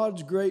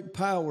God's great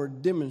power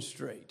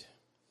demonstrate,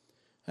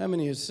 how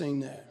many has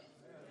seen that?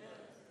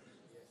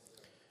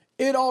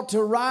 It ought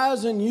to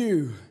rise in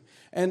you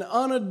an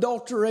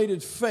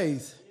unadulterated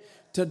faith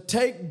to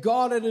take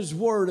God at his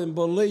word and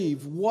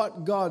believe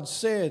what God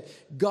said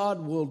God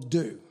will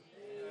do.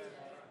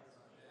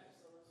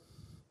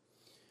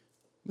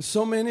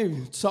 So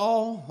many,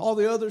 Saul, all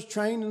the others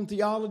trained in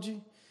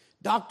theology,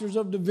 doctors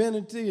of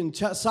divinity and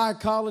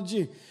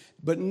psychology,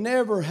 but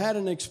never had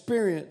an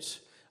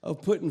experience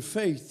of putting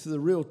faith to the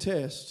real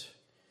test.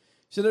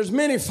 So there's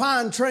many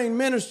fine trained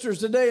ministers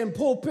today in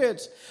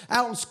pulpits,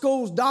 out in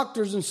schools,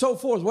 doctors and so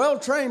forth. Well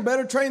trained,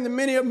 better trained than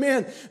many of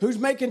men who's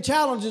making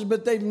challenges,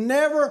 but they've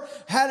never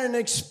had an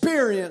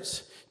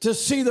experience to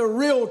see the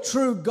real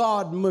true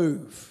God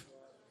move.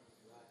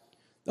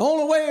 The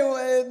only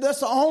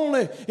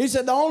way, he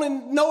said, the only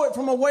know it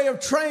from a way of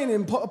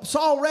training.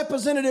 Saul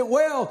represented it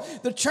well.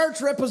 The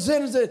church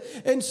represents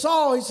it. And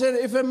Saul, he said,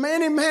 if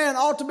any man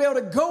ought to be able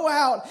to go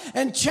out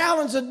and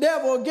challenge the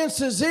devil against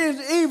his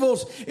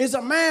evils, is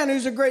a man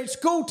who's a great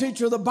school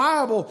teacher of the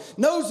Bible,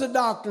 knows the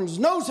doctrines,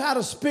 knows how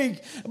to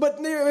speak. But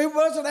he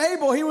wasn't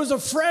able, he was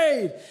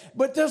afraid.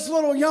 But this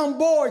little young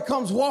boy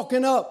comes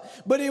walking up.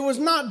 But he was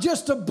not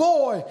just a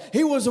boy,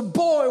 he was a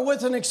boy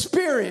with an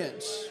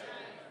experience.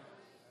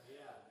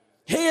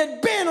 He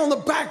had been on the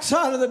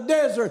backside of the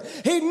desert.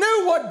 He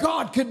knew what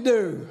God could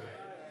do.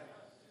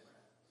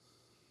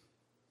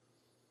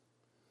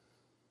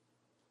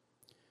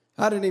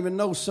 I didn't even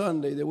know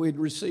Sunday that we'd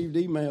received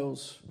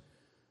emails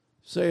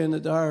saying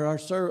that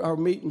our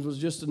meetings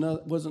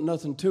wasn't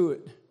nothing to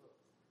it.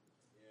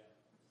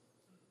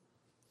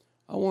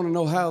 I want to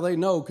know how they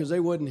know, because they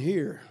wasn't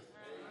here.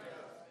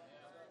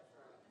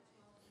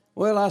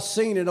 Well, I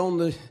seen it on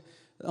the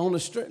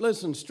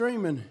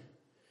streaming.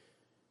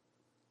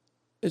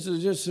 It's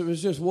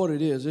just what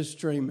it is. It's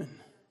streaming.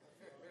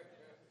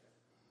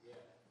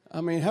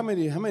 I mean, how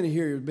many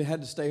here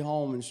had to stay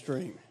home and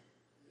stream?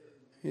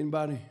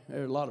 Anybody?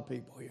 There are a lot of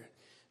people here.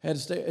 Had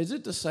to stay. Is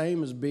it the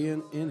same as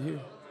being in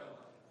here?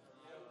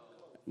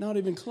 Not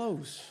even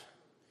close.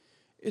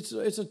 It's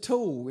a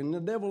tool, and the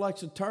devil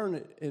likes to turn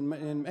it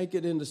and make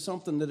it into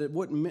something that it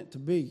wasn't meant to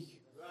be.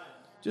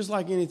 Just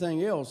like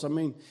anything else. I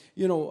mean,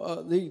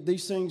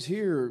 these things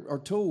here are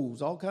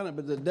tools, all kind of,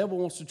 but the devil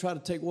wants to try to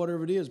take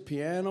whatever it is,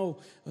 piano,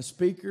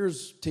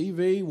 speakers,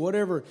 TV,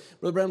 whatever.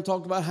 Brother Branham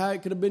talked about how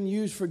it could have been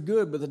used for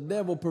good, but the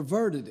devil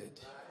perverted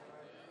it.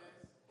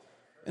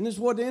 And this is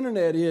what the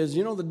internet is.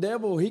 The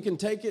devil, he can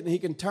take it and he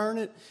can turn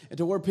it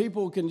to where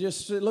people can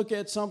just look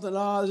at something,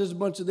 there's a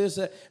bunch of this,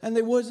 that, and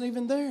they wasn't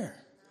even there.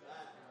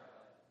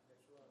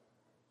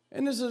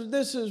 And this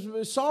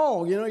is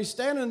Saul, he's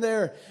standing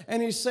there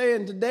and he's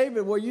saying to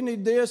David, well, you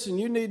need this and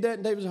you need that.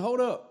 And David said, hold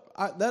up,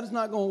 that is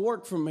not going to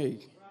work for me,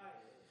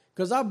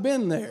 because I've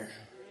been there.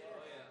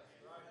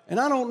 And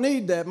I don't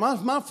need that.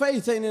 My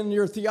faith ain't in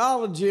your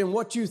theology and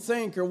what you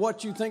think or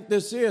what you think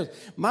this is.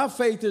 My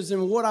faith is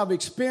in what I've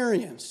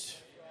experienced.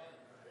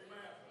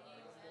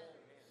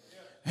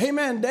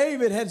 Amen.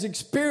 David has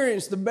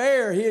experienced the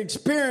bear. He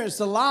experienced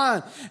the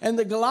lion and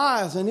the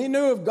Goliath. And he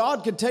knew if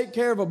God could take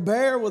care of a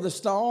bear with a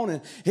stone,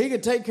 and he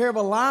could take care of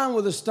a lion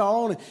with a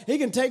stone, and he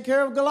can take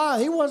care of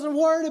Goliath. He wasn't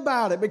worried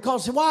about it,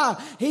 because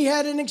why? He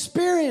had an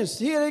experience.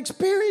 He had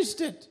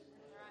experienced it.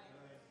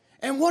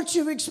 And once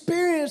you've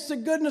experienced the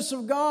goodness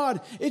of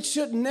God, it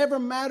should never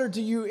matter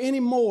to you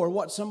anymore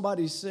what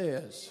somebody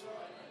says.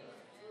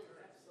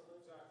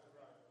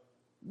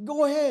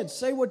 Go ahead,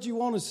 say what you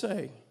want to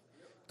say.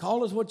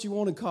 Call us what you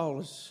want to call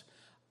us.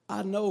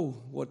 I know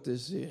what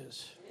this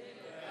is.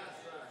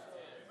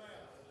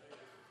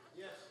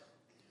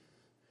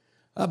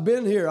 I've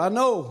been here. I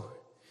know.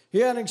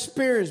 He had an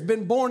experience,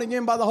 been born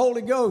again by the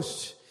Holy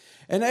Ghost,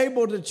 and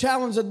able to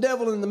challenge the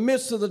devil in the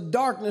midst of the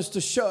darkness to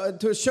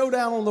show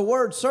down on the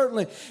word.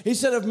 Certainly, he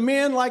said, if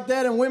men like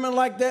that and women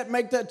like that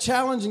make that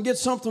challenge and get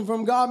something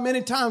from God,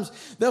 many times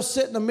they'll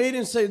sit in a meeting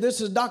and say, this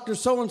is Dr.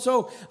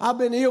 So-and-so. I've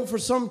been ill for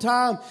some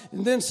time.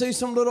 And then see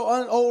some little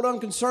old,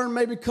 unconcerned,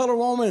 maybe colored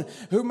woman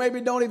who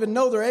maybe don't even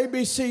know their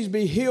ABCs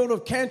be healed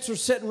of cancer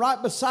sitting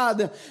right beside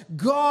them.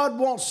 God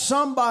wants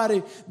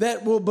somebody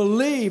that will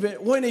believe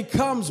it when he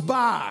comes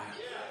by.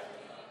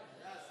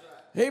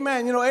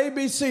 Amen.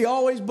 ABC,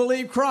 always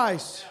believe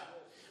Christ.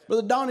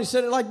 Brother Donnie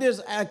said it like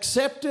this: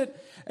 accept it,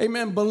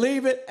 amen,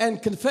 believe it,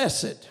 and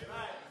confess it.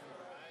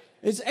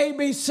 It's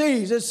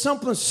ABCs. It's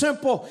something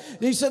simple.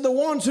 He said the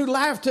ones who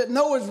laughed at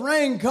Noah's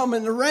rain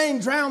coming, the rain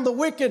drowned the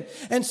wicked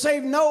and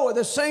saved Noah.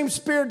 The same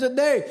spirit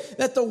today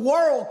that the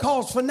world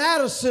calls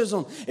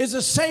fanaticism is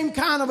the same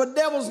kind of a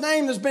devil's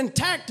name that's been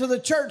tacked to the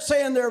church,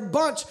 saying they're a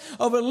bunch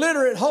of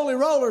illiterate holy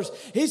rollers.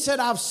 He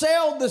said, I've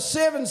sailed the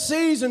 7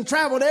 seas and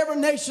traveled every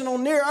nation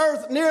on near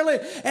earth nearly,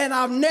 and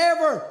I've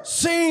never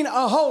seen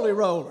a holy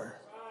roller.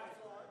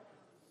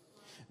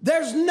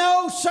 There's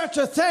no such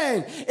a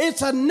thing.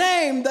 It's a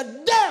name the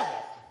devil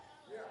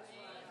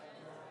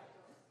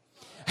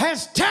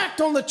has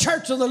tacked on the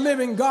church of the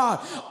living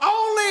God.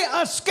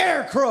 Only a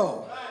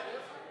scarecrow.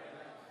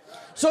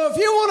 So if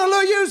you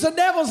want to use the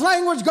devil's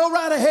language, go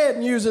right ahead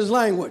and use his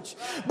language.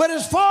 But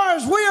as far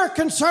as we are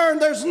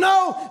concerned, there's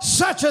no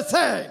such a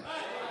thing.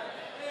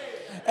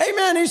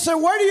 Amen. He said,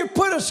 where do you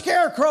put a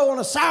scarecrow? On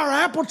a sour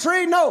apple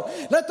tree? No,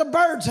 let the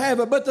birds have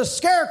it. But the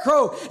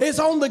scarecrow is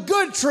on the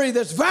good tree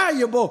that's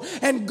valuable.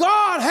 And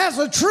God has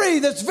a tree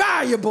that's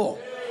valuable.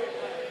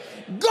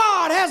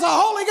 God has a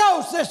Holy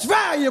Ghost that's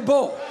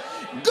valuable.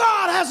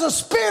 God has a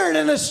spirit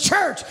in his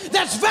church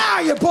that's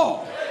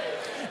valuable.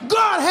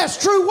 God has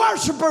true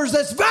worshipers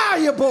that's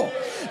valuable.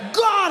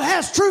 God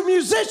has true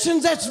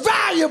musicians that's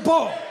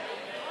valuable.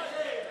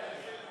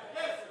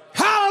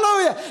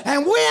 Hallelujah.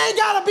 And we ain't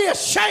got to be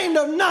ashamed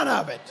of none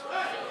of it.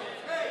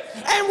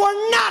 And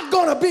we're not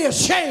going to be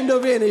ashamed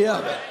of any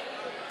of it.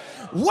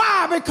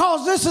 Why?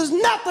 Because this is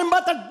nothing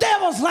but the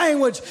devil's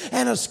language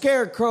and a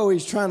scarecrow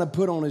he's trying to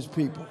put on his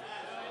people.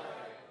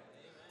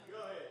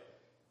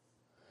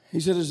 He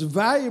said it's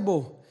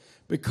valuable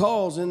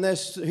because in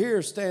this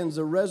here stands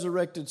the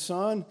resurrected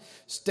Son,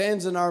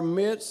 stands in our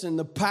midst in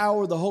the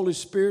power of the Holy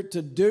Spirit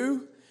to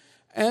do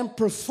and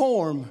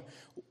perform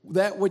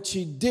that which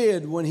he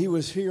did when he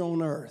was here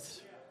on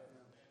earth.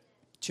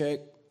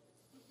 Check.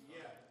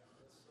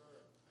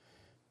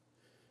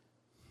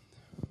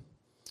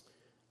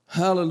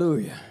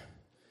 Hallelujah.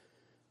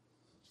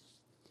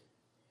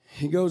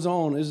 He goes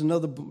on. There's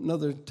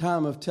another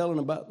time of telling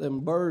about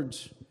them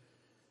birds.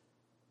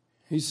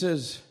 He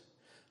says,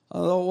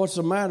 "Oh, what's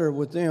the matter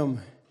with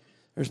them?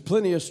 There's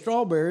plenty of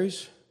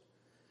strawberries."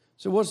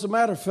 So what's the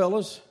matter,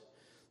 fellas?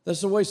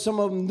 That's the way some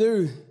of them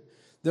do.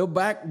 They'll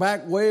back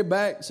way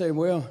back, say,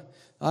 "Well,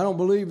 I don't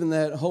believe in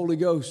that Holy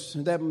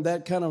Ghost,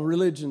 that kind of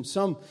religion."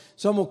 Some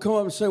will come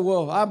up and say,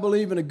 "Well, I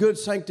believe in a good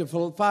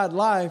sanctified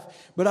life,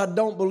 but I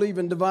don't believe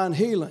in divine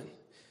healing."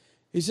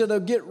 He said they'll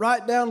get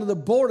right down to the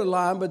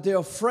borderline, but they're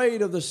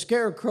afraid of the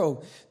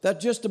scarecrow.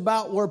 That's just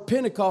about where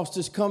Pentecost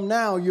has come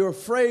now. You're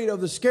afraid of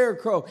the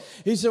scarecrow.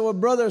 He said, "Well,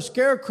 brother, a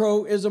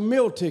scarecrow is a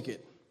meal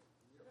ticket.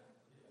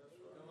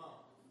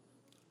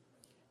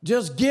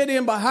 Just get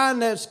in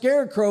behind that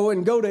scarecrow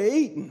and go to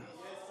eating."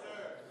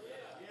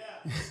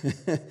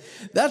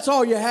 That's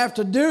all you have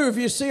to do. If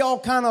you see all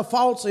kind of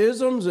false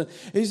isms, and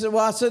he said,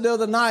 "Well, I said the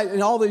other night,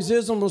 and all these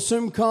isms will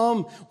soon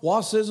come."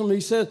 Wasism, he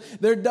said,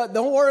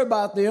 "Don't worry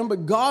about them,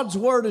 but God's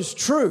word is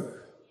true.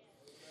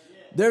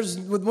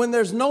 When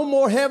there's no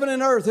more heaven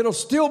and earth, it'll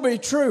still be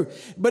true."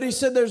 But he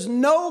said, "There's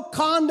no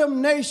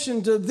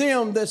condemnation to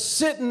them that's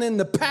sitting in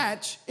the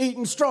patch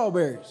eating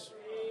strawberries."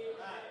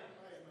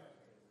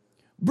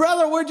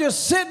 Brother, we're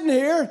just sitting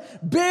here,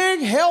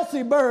 big,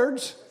 healthy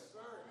birds,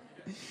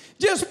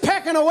 just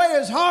pecking away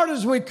as hard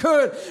as we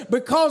could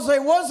because they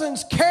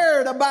didn't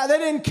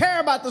care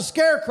about the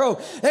scarecrow.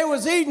 They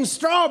was eating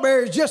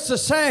strawberries just the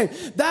same.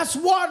 That's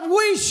what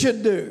we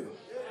should do.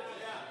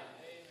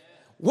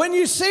 When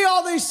you see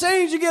all these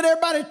things, you get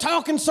everybody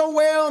talking so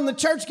well and the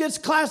church gets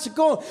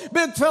classical.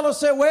 Big fellow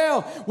said,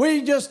 "Well,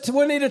 we need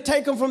to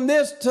take them from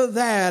this to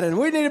that. And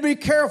we need to be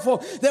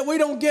careful that we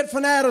don't get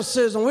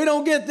fanaticism. We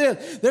don't get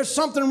this. There's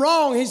something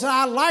wrong." He said,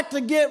 "I like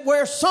to get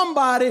where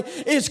somebody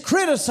is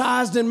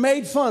criticized and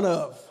made fun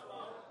of."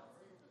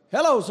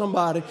 Hello,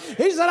 somebody.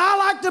 He said, "I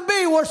like to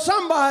be where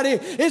somebody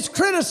is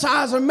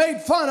criticized and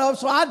made fun of."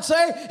 So I'd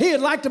say he'd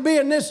like to be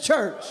in this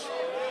church.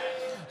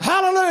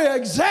 Hallelujah.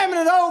 Examine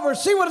it over.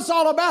 See what it's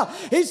all about.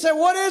 He said,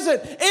 "What is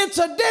it?" It's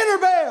a dinner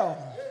bell.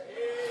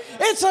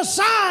 It's a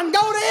sign.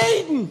 Go to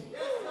eating.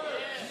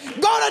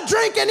 Go to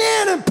drinking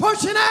in and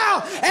pushing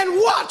out and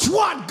watch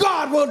what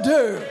God will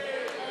do.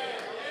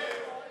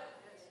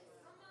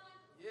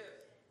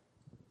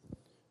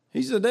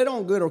 He said they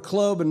don't go to a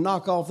club and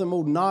knock off them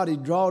old naughty,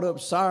 drawed up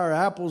sour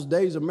apples.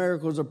 Days of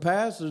miracles are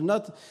past. There's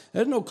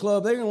no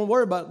club. They don't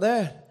worry about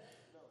that.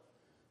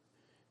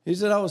 He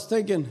said, I was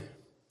thinking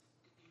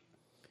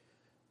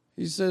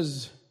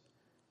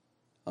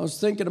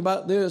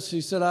about this.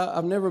 He said,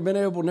 I've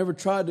never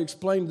tried to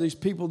explain to these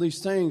people these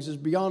things. It's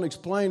beyond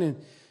explaining.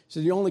 He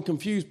said, you only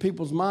confuse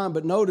people's mind.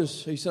 But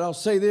notice, he said, I'll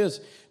say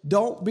this.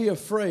 Don't be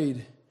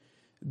afraid.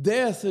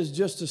 Death is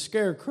just a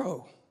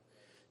scarecrow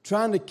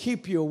trying to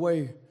keep you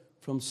away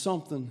from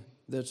something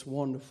that's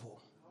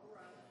wonderful.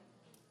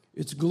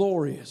 It's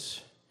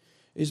glorious.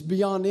 It's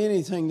beyond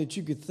anything that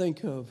you could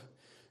think of.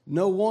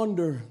 No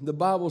wonder the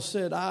Bible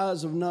said,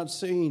 eyes have not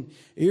seen,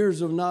 ears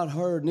have not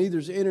heard, neither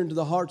has entered into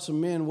the hearts of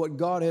men what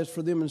God has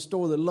for them in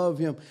store that love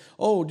Him.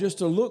 Oh, just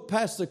to look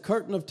past the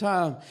curtain of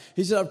time.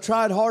 He said, I've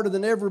tried harder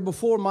than ever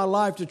before in my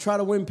life to try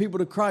to win people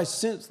to Christ.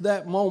 Since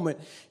that moment,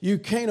 you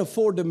can't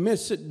afford to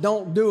miss it.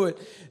 Don't do it.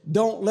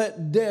 Don't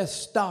let death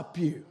stop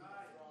you.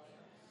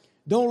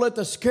 Don't let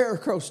the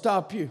scarecrow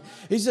stop you.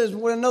 He says,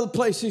 well, another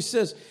place, he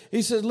says,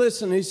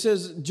 listen, he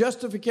says,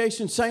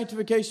 justification,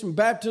 sanctification,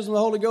 baptism of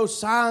the Holy Ghost,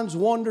 signs,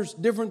 wonders,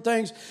 different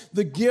things,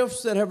 the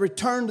gifts that have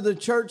returned to the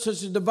church,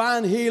 such as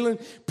divine healing,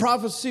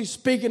 prophecy,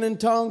 speaking in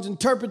tongues,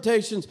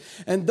 interpretations,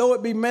 and though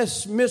it be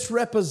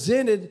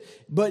misrepresented,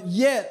 but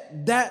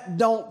yet that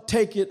don't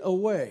take it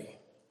away.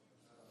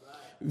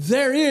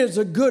 There is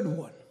a good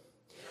one.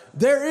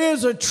 There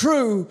is a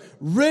true,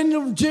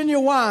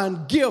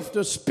 genuine gift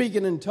of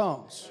speaking in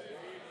tongues.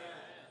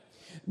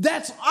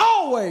 That's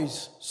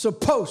always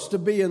supposed to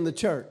be in the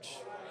church.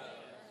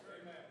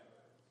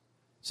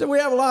 So we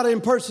have a lot of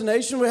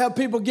impersonation. We have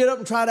people get up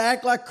and try to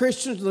act like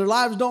Christians. Their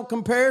lives don't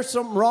compare.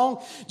 Something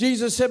wrong.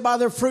 Jesus said, by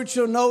their fruits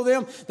you'll know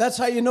them. That's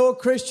how you know a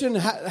Christian,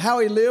 how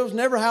he lives.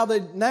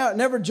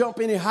 Never jump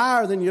any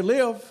higher than you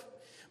live.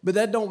 But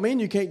that don't mean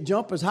you can't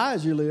jump as high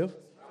as you live.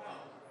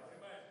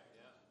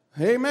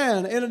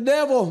 Amen. And a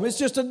devil, it's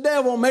just a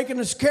devil making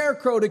a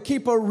scarecrow to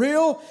keep a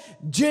real,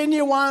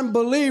 genuine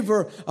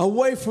believer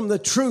away from the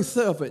truth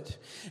of it.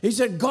 He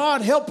said,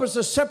 God help us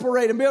to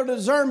separate and be able to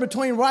discern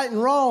between right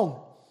and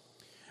wrong.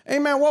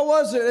 Amen. What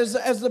was it?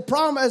 As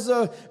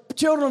the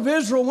children of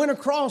Israel went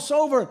across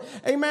over,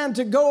 amen,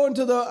 to go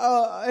into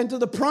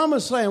the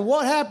promised land,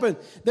 what happened?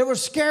 There were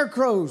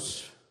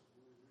scarecrows,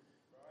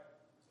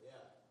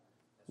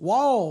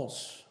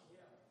 walls.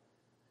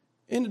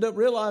 ended up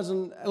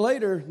realizing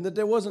later that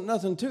there wasn't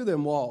nothing to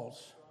them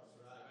walls.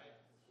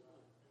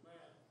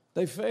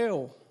 They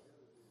fell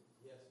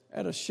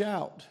at a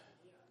shout.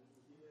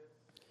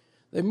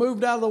 They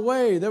moved out of the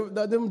way.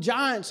 Them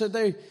giants that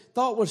they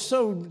thought was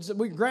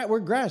we're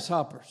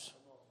grasshoppers.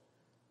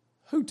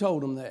 Who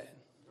told them that?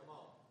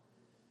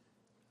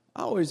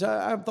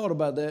 I've thought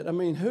about that. I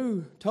mean,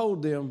 who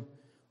told them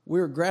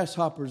we're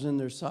grasshoppers in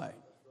their sight?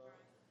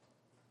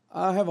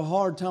 I have a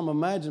hard time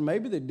imagining,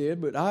 maybe they did,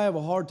 but I have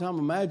a hard time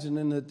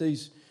imagining that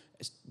these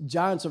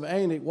giants of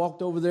Anak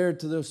walked over there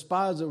to the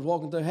spies that was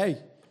walking through. Hey,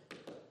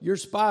 you're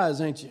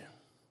spies, ain't you?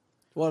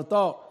 What I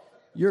thought.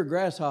 You're a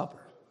grasshopper.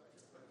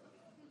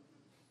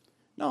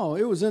 No,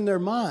 it was in their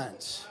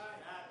minds.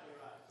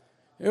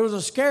 It was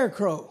a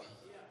scarecrow.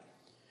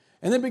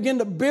 And they began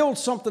to build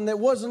something that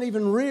wasn't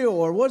even real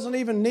or wasn't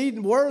even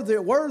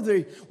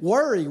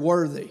worry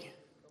worthy.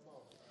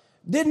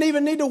 Didn't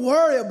even need to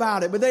worry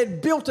about it, but they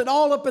had built it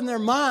all up in their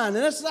mind.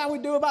 And that's how we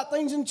do about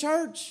things in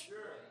church.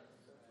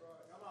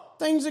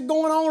 Things are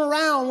going on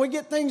around. We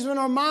get things in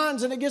our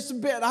minds and it gets a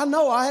bit. I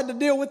know I had to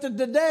deal with it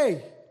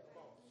today.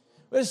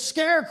 It's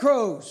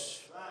scarecrows.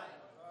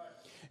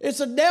 It's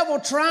the devil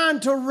trying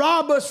to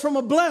rob us from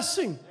a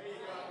blessing.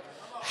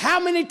 How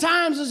many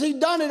times has he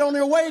done it on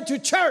your way to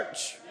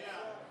church?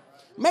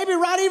 Maybe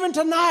right even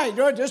tonight,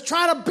 or just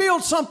try to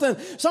build something,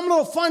 some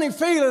little funny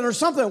feeling or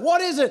something.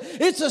 What is it?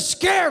 It's a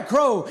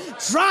scarecrow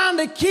trying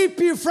to keep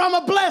you from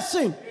a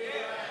blessing.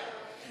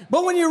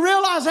 But when you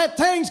realize that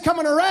thing's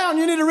coming around,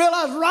 you need to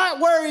realize right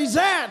where he's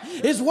at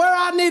is where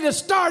I need to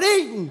start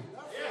eating.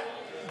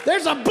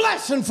 There's a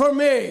blessing for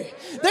me.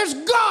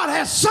 God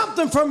has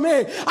something for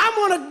me. I'm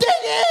going to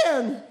dig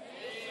in.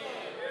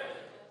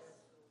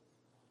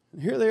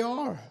 And here they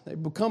are.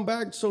 They've come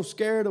back so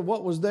scared of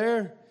what was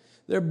there.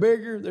 They're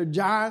bigger, they're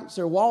giants,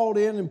 they're walled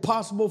in,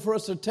 impossible for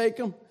us to take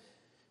them.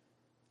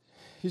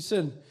 He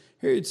said,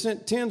 here he'd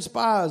sent 10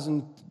 spies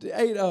and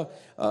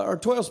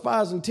 12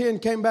 spies and 10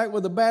 came back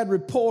with a bad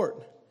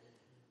report.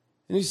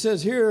 And he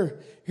says, here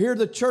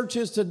the church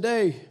is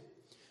today.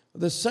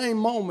 The same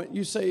moment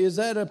you say, is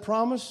that a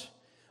promise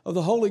of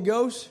the Holy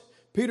Ghost?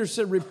 Peter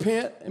said,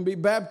 repent and be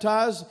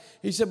baptized.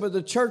 He said, but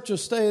the church will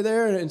stay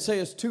there and say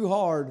it's too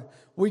hard.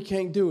 We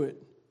can't do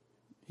it.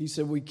 He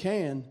said, we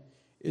can.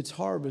 It's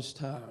harvest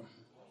time.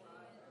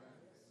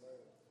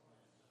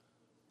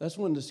 That's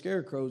when the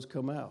scarecrows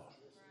come out.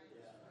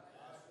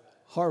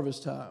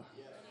 Harvest time.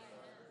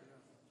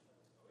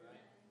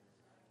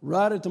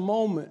 Right at the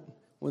moment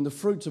when the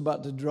fruit's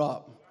about to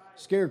drop,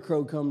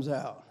 scarecrow comes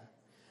out.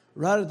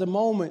 Right at the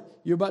moment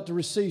you're about to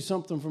receive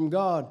something from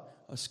God,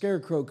 a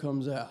scarecrow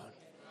comes out.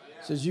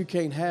 Says you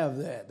can't have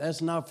that.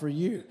 That's not for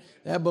you.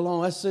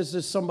 That's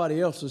just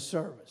somebody else's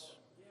service.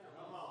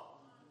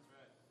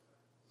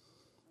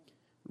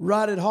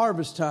 Right at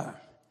harvest time.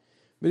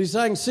 But he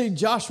said, I can see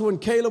Joshua and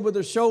Caleb with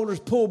their shoulders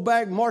pulled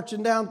back,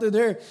 marching down through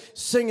there,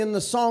 singing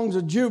the songs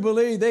of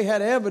Jubilee. They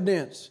had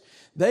evidence.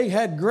 They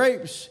had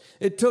grapes.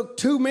 It took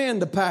 2 men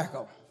to pack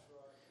them.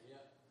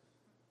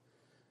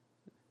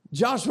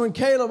 Joshua and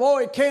Caleb,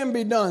 it can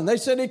be done. They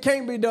said it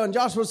can't be done.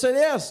 Joshua said,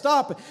 yeah,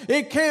 stop it.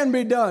 It can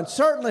be done.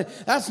 Certainly,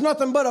 that's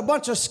nothing but a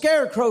bunch of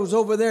scarecrows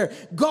over there.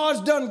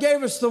 God's done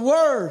gave us the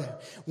word.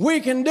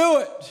 We can do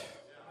it.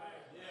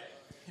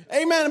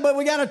 Amen. But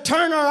we got to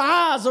turn our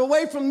eyes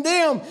away from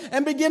them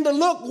and begin to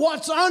look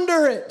what's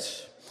under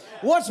it.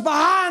 What's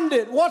behind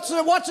it? What's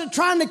it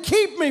trying to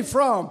keep me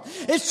from?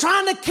 It's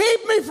trying to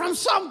keep me from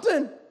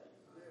something.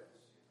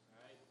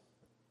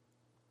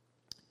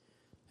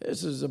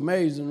 This is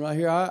amazing right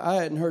here. I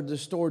hadn't heard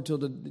this story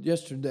till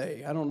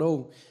yesterday. I don't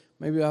know.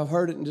 Maybe I've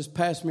heard it and just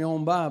passed me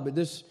on by. But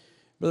this,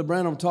 Brother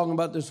Branham talking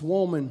about this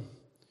woman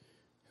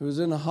who was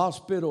in a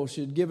hospital. She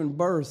had given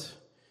birth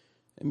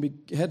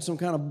and had some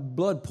kind of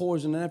blood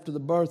poisoning after the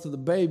birth of the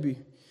baby.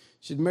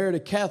 She'd married a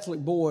Catholic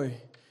boy.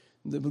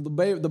 The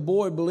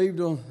boy believed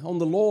on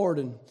the Lord,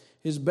 and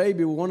his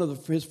baby,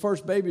 his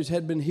first babies,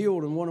 had been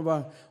healed in one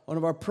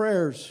of our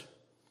prayers.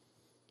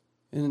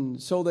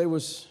 And so they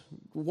was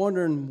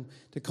wondering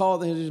to call.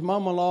 His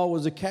mama-in-law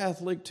was a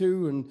Catholic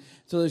too, and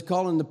so they was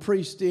calling the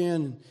priest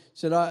in.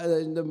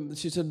 And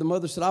she said the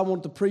mother said, I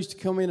want the priest to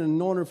come in and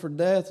anoint her for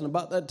death. And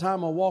about that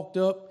time, I walked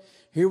up.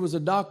 Here was a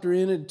doctor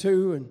in it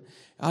too, and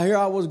here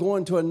I was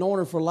going to anoint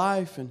her for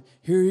life, and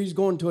here he's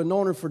going to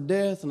anoint her for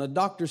death, and a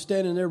doctor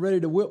standing there ready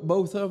to whip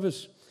both of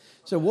us.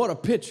 I said, what a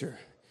picture.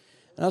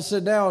 And I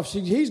said, now, if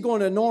he's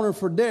going to anoint her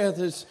for death,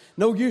 it's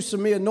no use of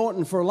me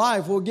anointing for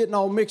life. We're getting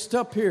all mixed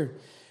up here.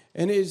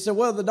 And he said,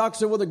 the doctor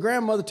said,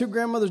 the 2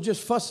 grandmothers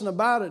just fussing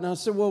about it. And I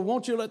said,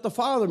 won't you let the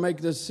father make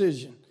the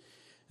decision?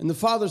 And the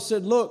father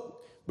said, look,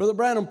 Brother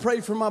Branham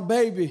prayed for my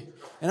baby,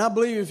 and I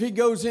believe if he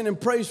goes in and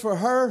prays for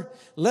her,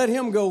 let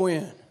him go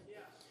in.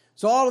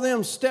 So all of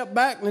them stepped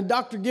back, and the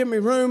doctor gave me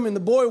room, and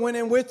the boy went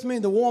in with me.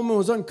 The woman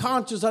was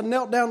unconscious. I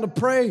knelt down to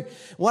pray.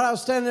 While I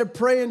was standing there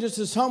praying, just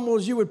as humble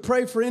as you would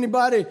pray for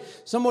anybody,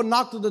 someone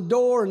knocked at the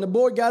door, and the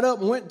boy got up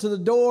and went to the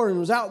door and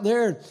was out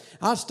there.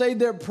 I stayed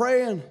there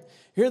praying.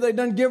 Here they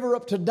done give her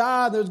up to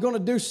die. They was going to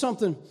do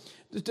something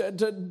And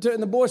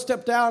the boy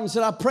stepped out and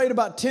said, I prayed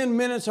about 10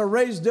 minutes. I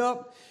raised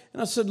up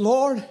and I said,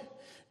 Lord,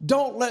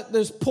 don't let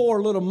this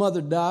poor little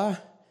mother die.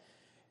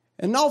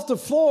 And off the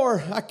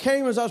floor, I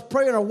came as I was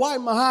praying. I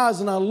wiped my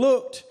eyes and I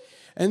looked.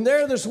 And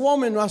there this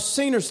woman, I've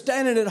seen her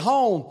standing at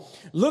home,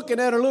 looking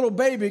at her little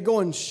baby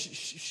going shh,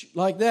 shh, shh,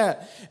 like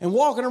that, and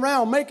walking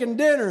around making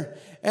dinner.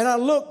 And I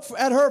looked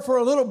at her for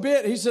a little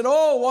bit. He said,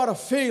 oh, what a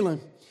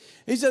feeling.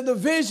 He said, the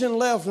vision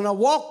left, and I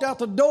walked out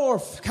the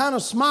door kind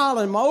of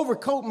smiling, my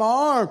overcoat, my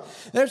arm.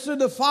 There stood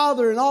the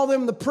father and all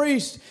them, the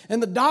priest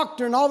and the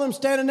doctor and all them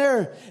standing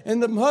there.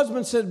 And the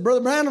husband said,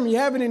 Brother Branham, you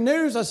have any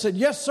news? I said,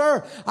 yes,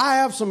 sir, I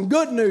have some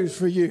good news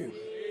for you.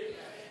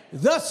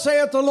 Thus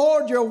saith the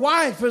Lord, your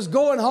wife is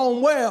going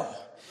home well.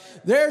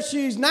 There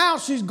she's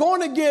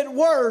going to get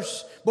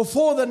worse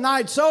before the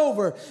night's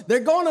over. They're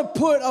going to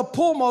put a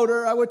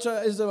pulmotor, which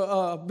is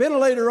a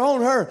ventilator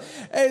on her,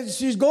 and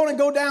she's going to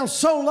go down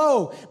so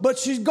low, but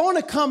she's going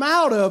to come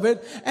out of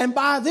it, and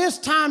by this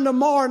time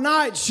tomorrow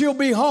night, she'll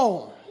be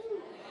home.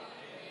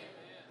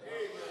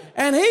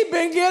 And he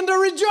began to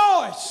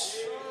rejoice.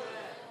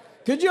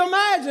 Could you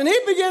imagine? He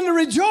began to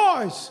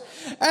rejoice.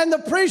 And the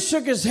priest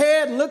shook his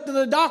head and looked at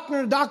the doctor,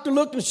 and the doctor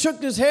looked and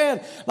shook his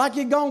head like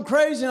he'd gone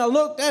crazy. And I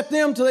looked at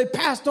them till they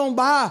passed on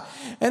by.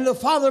 And the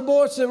father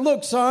boy said,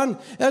 look, son,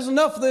 there's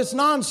enough of this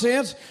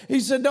nonsense.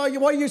 He said, why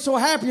are you so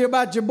happy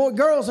about your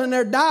girls in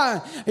there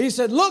dying? He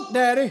said, look,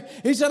 Daddy.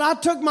 He said, I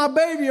took my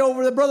baby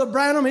over to Brother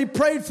Branham. He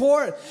prayed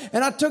for it.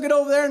 And I took it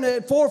over there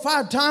and 4 or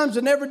 5 times.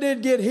 It never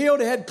did get healed.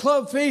 It had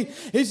club feet.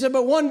 He said,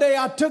 but one day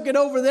I took it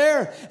over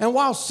there. And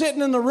while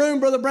sitting in the room,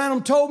 Brother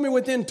Branham told me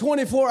within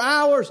 24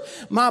 hours,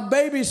 my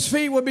baby's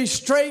feet would be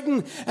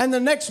straightened. And the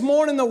next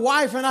morning, the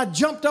wife and I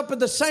jumped up at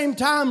the same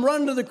time,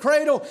 run to the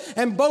cradle,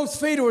 and both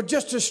feet were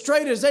just as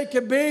straight as they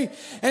could be,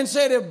 and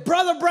said, if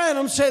Brother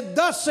Branham said,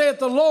 thus saith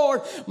the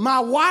Lord, my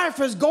wife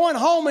is going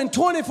home in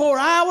 24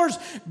 hours,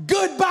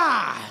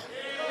 goodbye.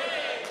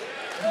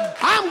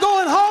 I'm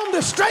going home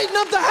to straighten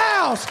up the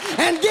house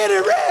and get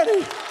it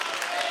ready.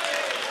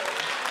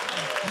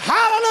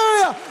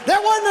 Hallelujah.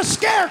 There wasn't a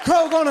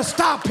scarecrow going to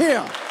stop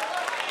him.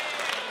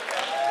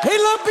 He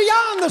looked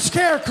beyond the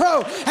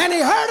scarecrow and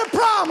he heard a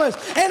promise.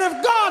 And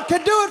if God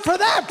could do it for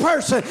that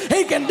person,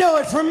 he can do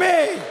it for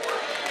me.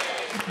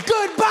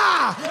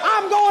 Goodbye.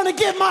 I'm going to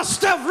get my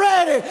stuff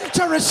ready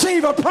to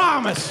receive a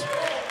promise.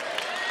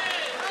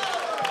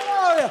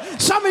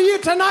 Some of you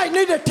tonight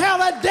need to tell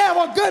that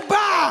devil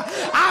goodbye.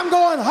 I'm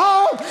going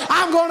home.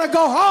 I'm going to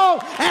go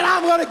home and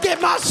I'm going to get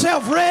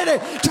myself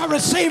ready to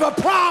receive a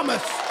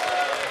promise.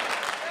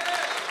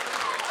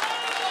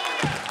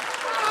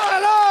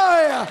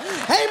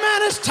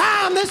 Amen. It's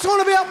time. This is going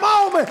to be a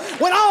moment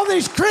when all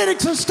these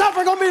critics and stuff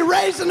are going to be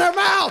raising their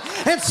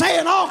mouth and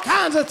saying all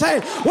kinds of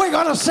things. We're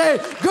going to say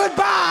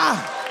goodbye.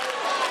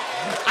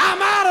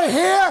 I'm out of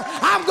here.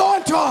 I'm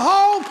going to a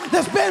home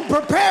that's been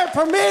prepared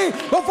for me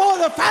before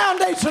the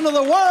foundation of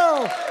the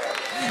world,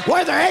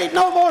 where there ain't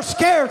no more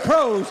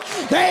scarecrows,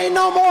 there ain't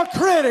no more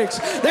critics,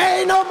 there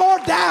ain't no more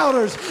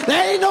doubters,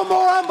 there ain't no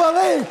more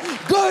unbelief.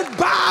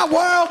 Goodbye,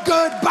 world,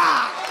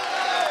 goodbye.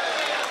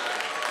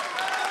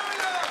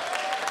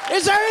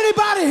 Is there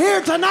anybody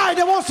here tonight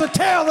that wants to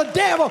tell the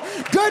devil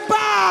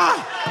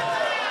goodbye?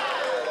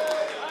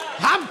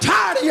 I'm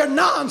tired of your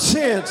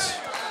nonsense.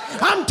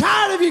 I'm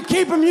tired of you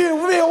keeping me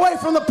away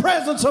from the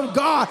presence of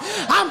God.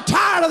 I'm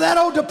tired of that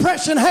old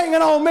depression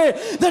hanging on me.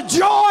 The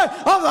joy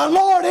of the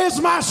Lord is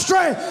my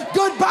strength.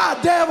 Goodbye,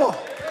 devil.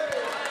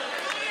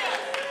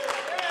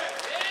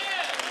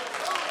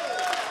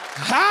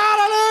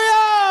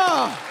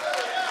 Hallelujah.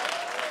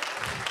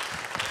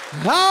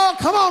 Oh,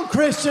 come on,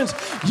 Christians.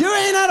 You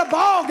ain't at a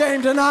ball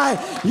game tonight.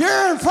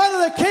 You're in front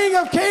of the King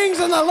of Kings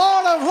and the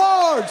Lord of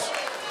Lords.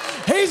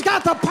 He's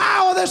got the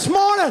power this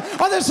morning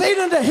or this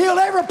evening to heal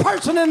every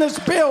person in this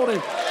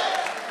building.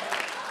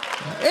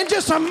 In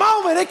just a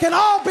moment, it can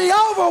all be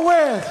over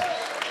with.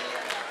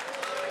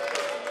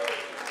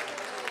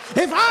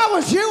 If I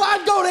was you,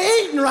 I'd go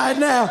to eating right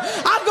now.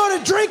 I'd go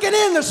to drinking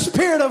in the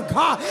Spirit of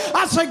God.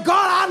 I'd say,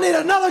 God, I need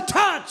another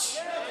touch.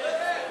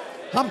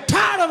 I'm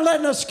tired of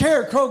letting a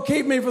scarecrow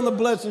keep me from the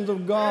blessings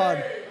of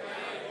God.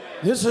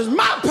 This is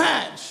my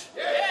patch.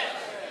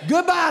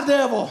 Goodbye,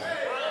 devil.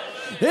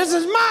 This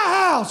is my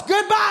house.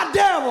 Goodbye,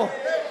 devil.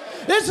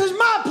 This is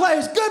my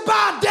place.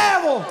 Goodbye,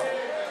 devil.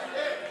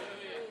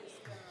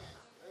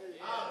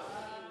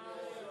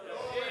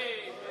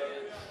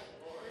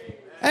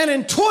 And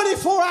in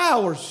 24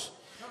 hours,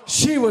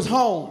 she was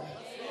home.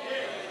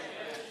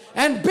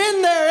 And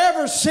been there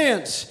ever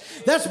since.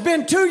 That's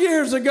been 2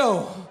 years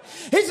ago.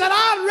 He said,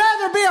 I'd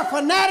rather be a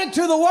fanatic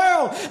to the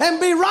world and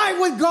be right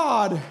with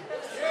God.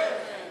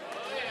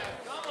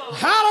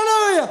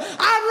 Hallelujah.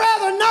 I'd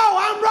rather know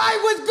I'm right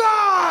with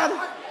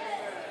God.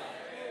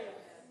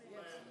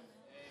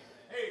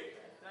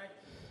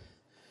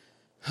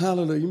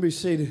 Hallelujah. You can be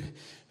seated.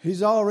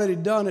 He's already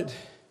done it,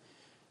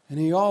 and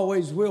he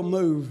always will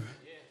move.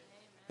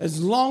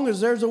 As long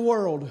as there's a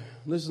world,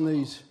 listen to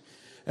these.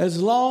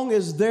 As long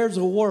as there's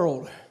a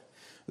world,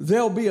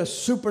 there'll be a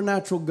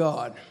supernatural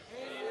God.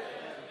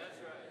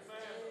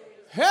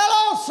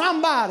 Hello,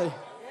 somebody.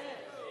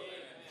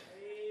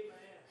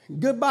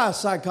 Goodbye,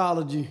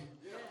 psychology.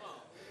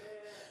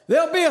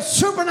 There'll be a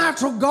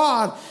supernatural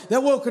God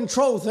that will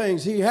control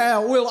things. He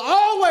will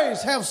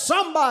always have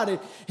somebody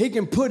he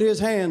can put his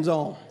hands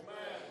on.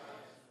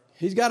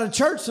 He's got a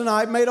church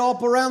tonight made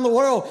up around the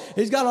world.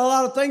 He's got a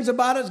lot of things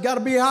about it. It's got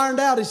to be ironed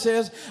out, he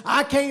says.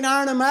 I can't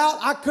iron them out.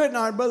 I couldn't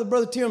iron.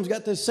 Brother Tim's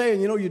got this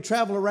saying, you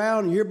travel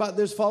around and you hear about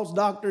this false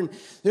doctrine,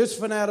 this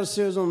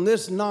fanaticism,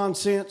 this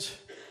nonsense.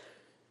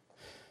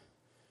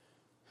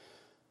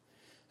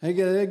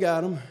 They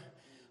got them.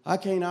 I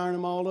can't iron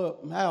them all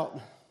out.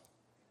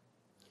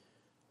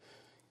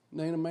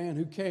 There ain't a man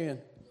who can.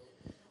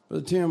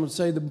 Brother Tim would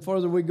say, the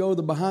further we go,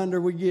 the behinder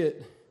we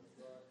get.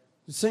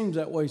 It seems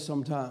that way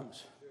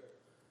sometimes.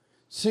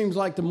 It seems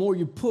like the more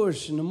you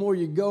push and the more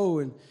you go,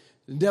 and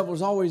the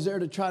devil's always there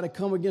to try to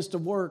come against the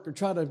work or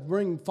try to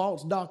bring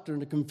false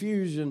doctrine to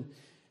confusion.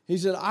 He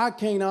said, I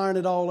can't iron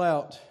it all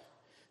out.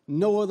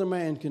 No other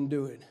man can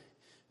do it.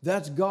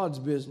 That's God's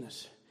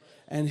business.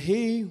 And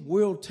he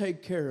will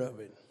take care of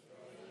it.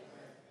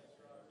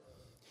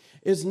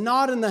 It's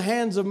not in the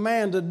hands of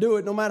man to do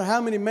it. No matter how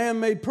many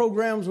man-made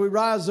programs we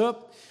raise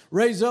up,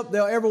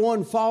 they'll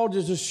everyone fall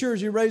just as sure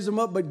as you raise them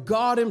up. But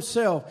God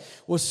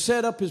himself will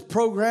set up his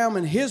program,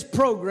 and his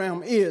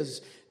program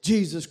is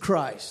Jesus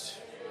Christ.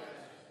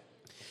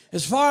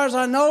 As far as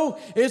I know,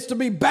 it's to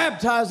be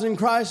baptized in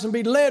Christ and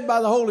be led by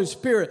the Holy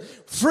Spirit,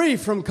 free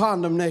from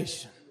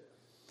condemnation.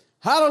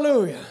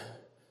 Hallelujah.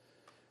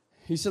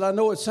 He said, I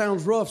know it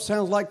sounds rough,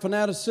 sounds like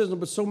fanaticism,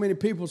 but so many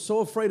people are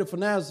so afraid of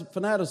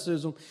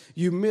fanaticism,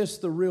 you miss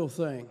the real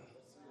thing.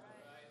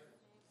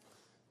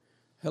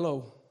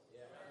 Hello.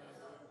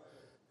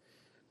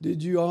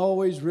 Did you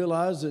always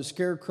realize that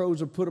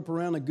scarecrows are put up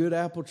around a good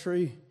apple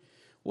tree?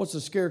 What's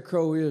a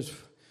scarecrow is?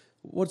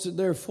 What's it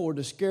there for?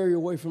 To scare you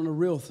away from the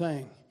real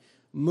thing.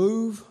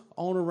 Move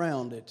on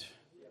around it.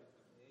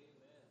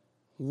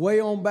 Way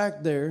on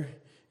back there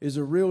is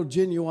a real,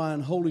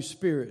 genuine Holy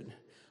Spirit.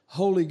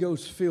 Holy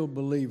Ghost-filled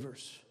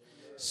believers,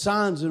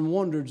 signs and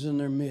wonders in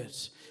their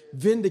midst,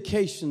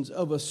 vindications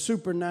of a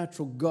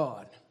supernatural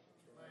God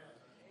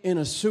in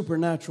a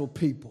supernatural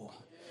people,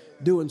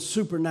 doing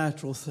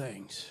supernatural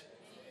things.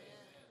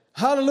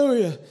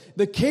 Hallelujah.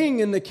 The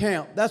king in the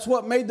camp. That's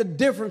what made the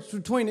difference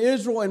between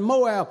Israel and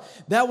Moab.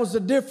 That was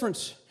the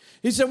difference.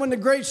 He said when the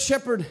great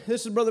shepherd,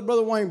 this is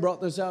Brother Wayne brought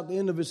this out at the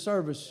end of his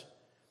service,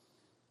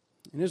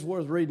 and it's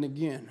worth reading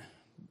again.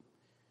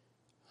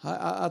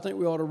 I think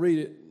we ought to read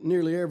it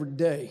nearly every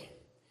day.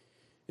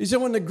 He said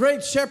when the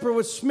great shepherd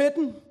was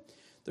smitten,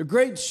 the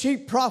great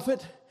sheep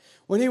prophet,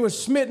 when he was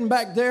smitten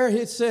back there,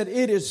 he said,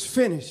 it is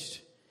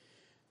finished.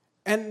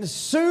 And as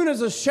soon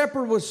as the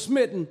shepherd was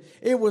smitten,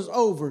 it was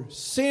over.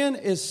 Sin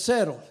is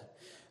settled.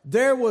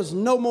 There was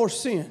no more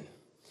sin.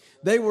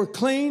 They were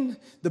clean.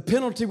 The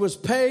penalty was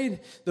paid.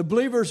 The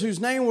believers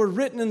whose name were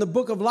written in the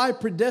book of life,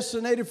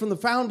 predestinated from the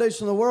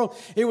foundation of the world,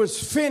 it was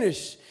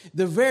finished.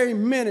 The very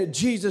minute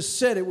Jesus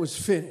said it was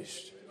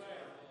finished.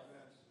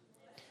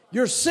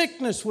 Your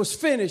sickness was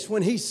finished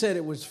when he said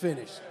it was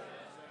finished.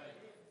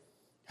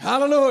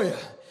 Hallelujah.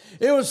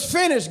 It was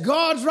finished.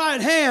 God's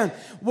right hand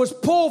was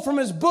pulled from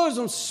his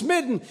bosom,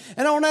 smitten,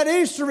 and on that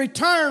Easter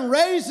return,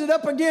 raised it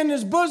up again in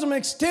his bosom,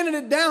 extended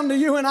it down to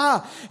you and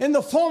I in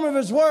the form of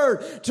his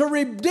word to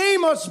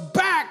redeem us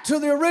back to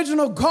the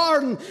original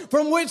garden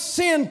from which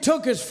sin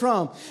took us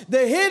from.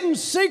 The hidden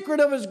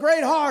secret of his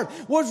great heart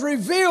was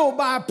revealed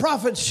by a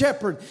prophet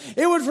shepherd.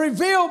 It was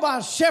revealed by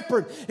a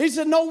shepherd. He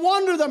said, no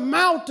wonder the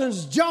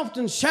mountains jumped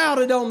and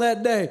shouted on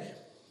that day.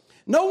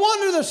 No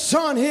wonder the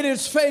sun hid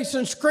his face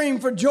and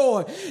screamed for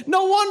joy.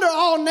 No wonder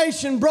all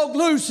nation broke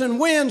loose and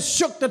winds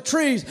shook the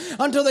trees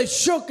until they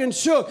shook and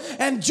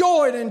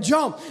joyed and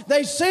jumped.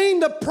 They seen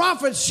the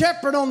prophet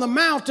shepherd on the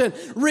mountain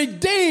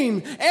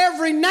redeem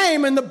every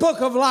name in the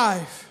book of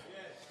life.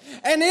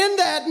 And in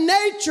that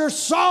nature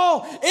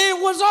saw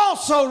it was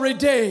also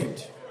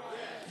redeemed.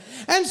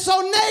 And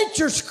so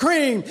nature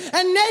screamed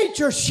and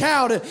nature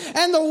shouted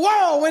and the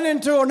world went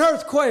into an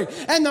earthquake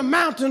and the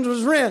mountains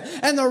was rent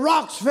and the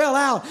rocks fell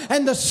out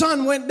and the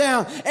sun went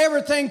down.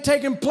 Everything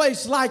taking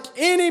place like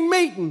any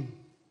meeting.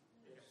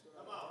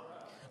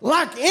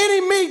 Like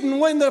any meeting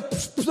when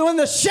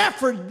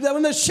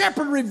the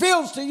shepherd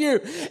reveals to you,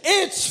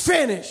 it's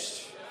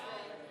finished.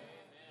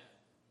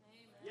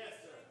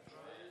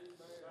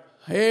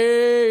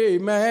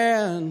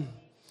 Amen.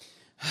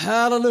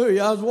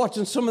 Hallelujah. I was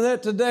watching some of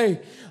that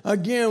today.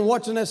 Again,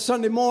 watching that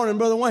Sunday morning,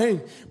 Brother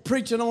Wayne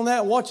preaching on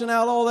that, watching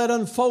how all that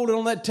unfolded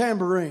on that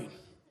tambourine.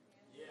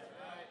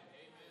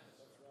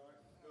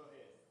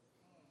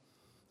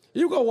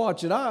 You go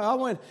watch it.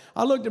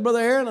 I looked at Brother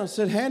Aaron, I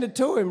said, hand it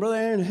to him. Brother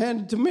Aaron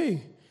handed it to me.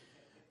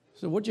 I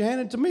said, what you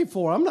hand it to me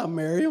for? I'm not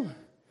Miriam.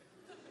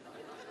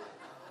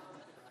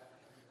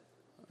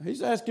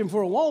 He's asking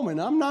for a woman.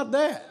 I'm not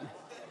that.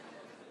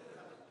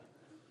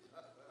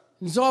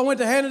 And so I went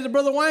to hand it to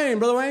Brother Wayne.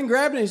 Brother Wayne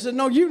grabbed it and he said,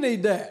 no, you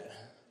need that.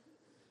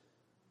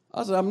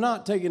 I said, I'm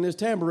not taking this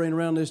tambourine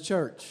around this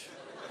church.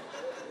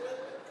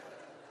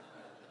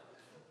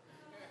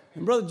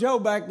 And Brother Joe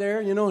back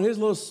there, you know, his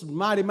little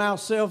mighty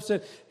mouse self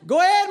said, "Go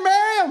ahead,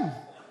 Miriam."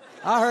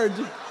 I heard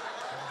you.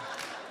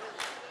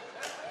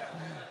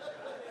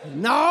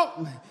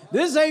 No,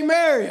 this ain't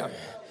Miriam.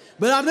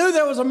 But I knew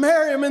there was a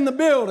Miriam in the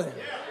building.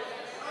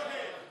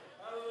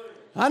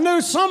 I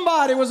knew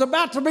somebody was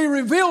about to be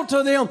revealed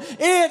to them.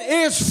 It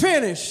is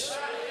finished.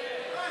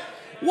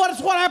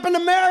 What happened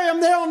to Miriam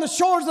there on the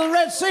shores of the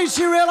Red Sea?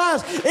 She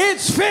realized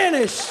it's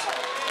finished.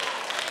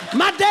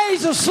 My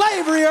days of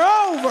slavery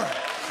are over.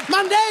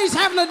 My days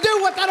having to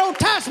do what that old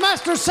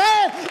taskmaster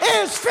said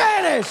is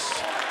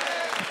finished.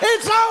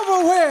 It's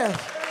over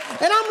with.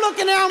 And I'm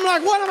looking there, I'm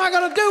like, what am I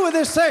going to do with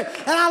this thing?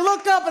 And I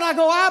look up and I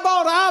go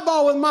eyeball to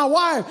eyeball with my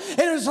wife.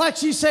 And it was like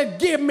she said,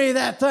 "Give me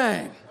that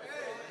thing."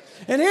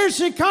 And here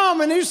she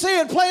come, and you see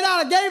it played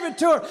out. I gave it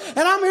to her. And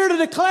I'm here to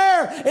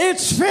declare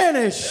it's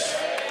finished.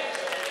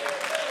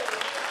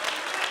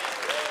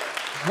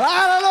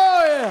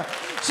 Hallelujah.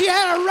 She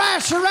had a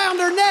rash around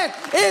her neck.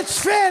 It's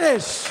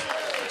finished.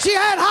 She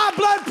had high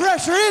blood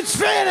pressure. It's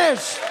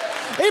finished.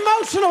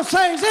 Emotional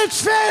things.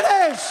 It's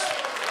finished.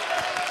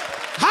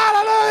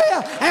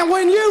 Hallelujah. And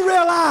when you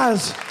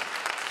realize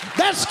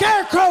that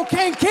scarecrow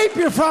can't keep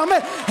you from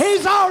it,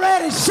 he's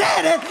already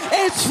said it.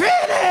 It's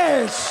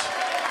finished.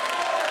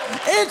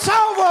 It's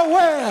over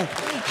with.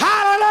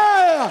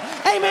 Hallelujah.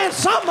 Amen.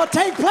 Something will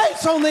take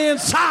place on the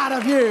inside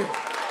of you.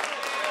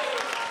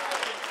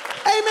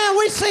 Amen.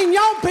 We've seen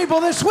young people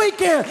this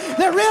weekend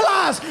that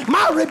realize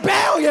my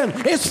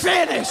rebellion is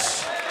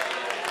finished.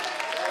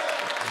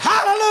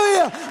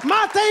 Hallelujah.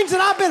 My things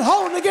that I've been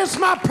holding against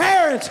my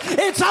parents,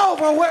 it's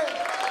over with.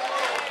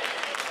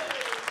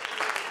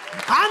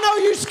 I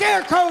know you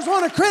scarecrows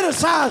want to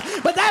criticize,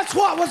 but that's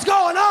what was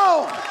going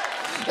on.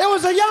 There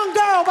was a young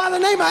girl by the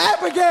name of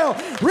Abigail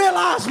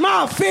realized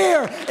my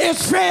fear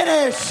is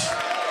finished.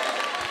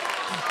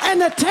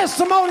 And the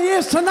testimony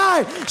is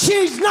tonight,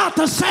 she's not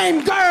the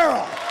same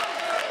girl.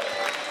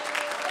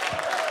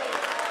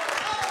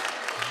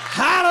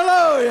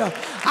 Hallelujah.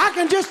 I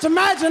can just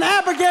imagine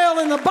Abigail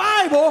in the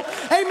Bible.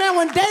 Amen.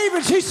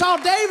 When she saw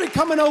David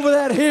coming over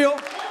that hill.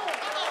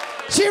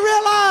 She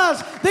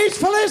realized these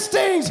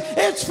Philistines,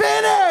 it's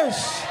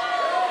finished.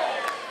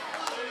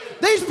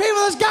 These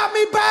people that's got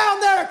me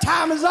bound, their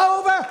time is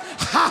over.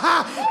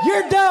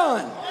 You're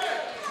done.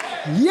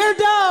 You're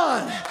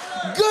done.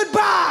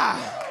 Goodbye.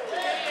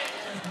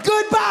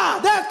 Goodbye.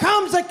 There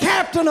comes the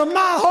captain of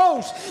my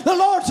host, the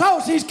Lord's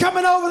host. He's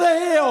coming over the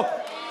hill.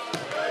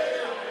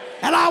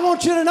 And I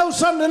want you to know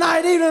something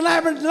tonight, even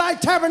in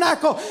Light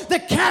Tabernacle, the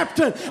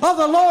captain of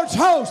the Lord's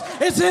host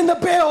is in the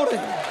building.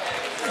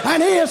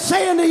 And he is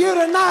saying to you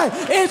tonight,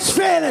 it's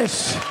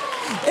finished.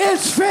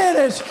 It's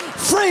finished.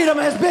 Freedom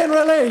has been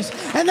released.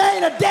 And there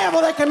ain't a devil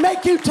that can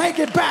make you take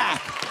it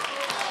back.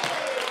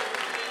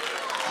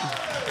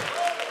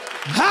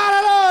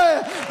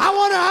 Hallelujah. I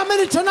wonder how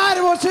many tonight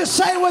it was just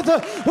saying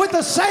with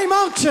the same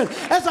unction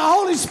as the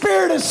Holy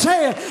Spirit is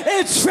saying,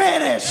 it's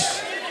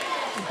finished.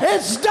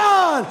 It's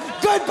done.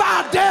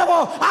 Goodbye,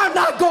 devil. I'm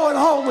not going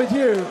home with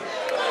you.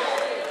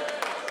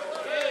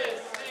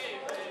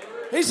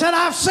 He said,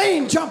 I've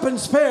seen jumping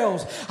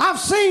spells. I've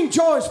seen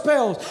joy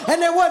spells.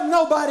 And there wasn't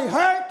nobody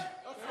hurt.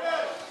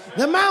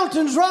 The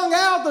mountains rung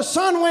out. The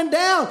sun went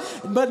down.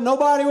 But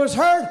nobody was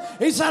hurt.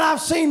 He said, I've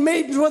seen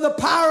meetings where the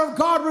power of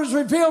God was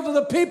revealed to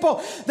the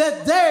people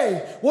that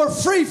they were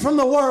free from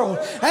the world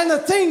and the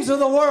things of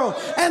the world.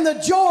 And the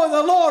joy of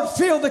the Lord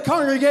filled the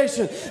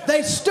congregation.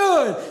 They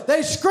stood.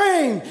 They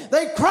screamed.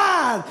 They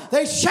cried.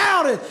 They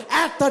shouted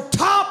at the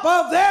top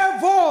of their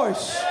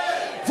voice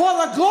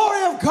for the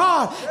glory of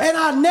God. And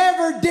I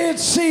never did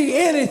see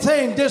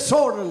anything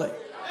disorderly.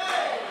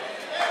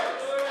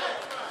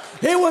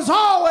 It was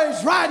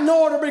always right in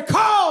order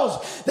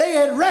because they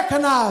had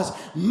recognized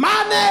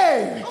my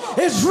name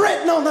is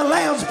written on the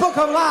Lamb's Book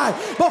of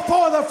Life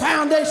before the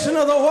foundation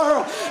of the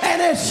world.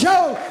 And it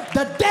showed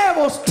the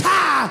devil's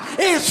time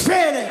is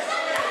finished.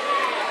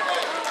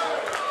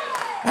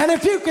 And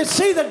if you can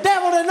see the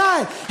devil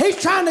tonight,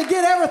 he's trying to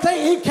get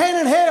everything he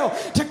can in hell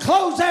to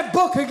close that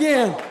book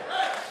again.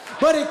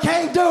 But he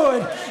can't do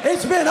it.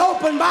 It's been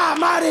opened by a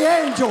mighty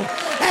angel.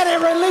 And it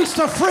released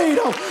the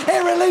freedom.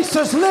 It released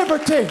us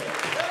liberty.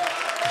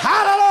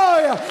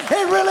 Hallelujah.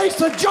 It released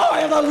the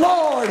joy of the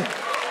Lord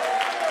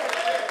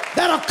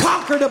that'll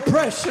conquer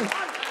depression,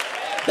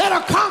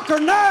 that'll conquer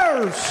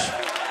nerves.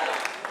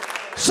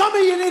 Some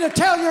of you need to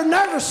tell your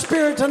nervous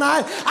spirit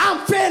tonight,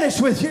 I'm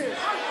finished with you.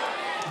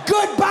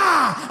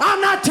 Goodbye. I'm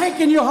not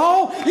taking you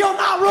home. You'll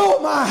not rule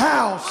my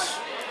house.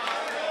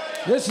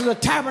 This is the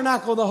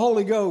tabernacle of the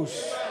Holy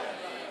Ghost.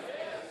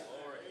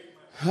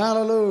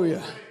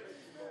 Hallelujah.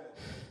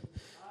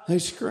 They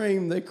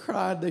screamed, they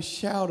cried, they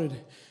shouted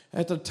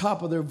at the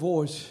top of their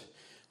voice.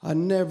 I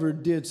never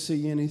did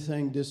see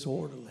anything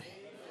disorderly.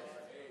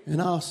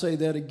 And I'll say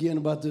that again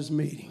about this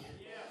meeting.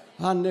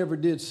 I never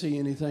did see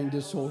anything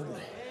disorderly.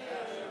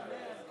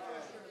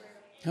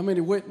 How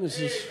many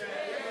witnesses?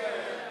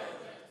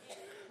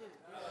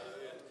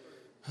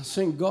 I've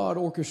seen God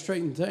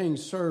orchestrating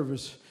things,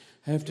 service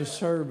after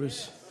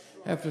service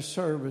after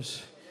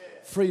service,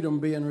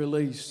 freedom being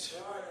released.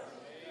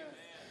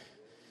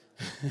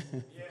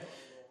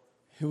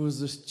 It was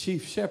this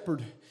chief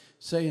shepherd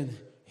saying,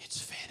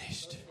 it's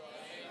finished.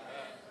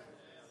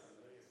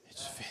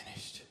 It's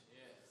finished.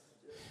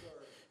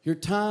 Your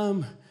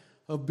time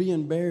of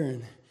being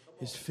barren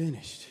is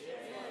finished.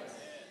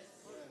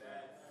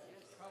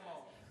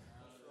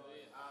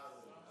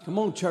 Come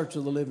on, Church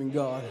of the Living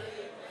God.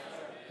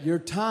 Your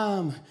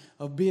time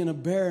of being a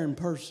barren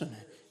person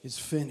is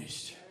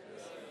finished.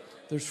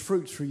 There's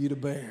fruits for you to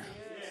bear.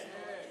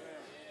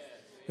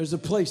 There's a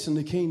place in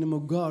the kingdom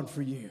of God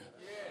for you.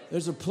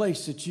 There's a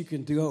place that you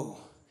can go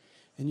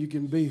and you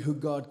can be who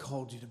God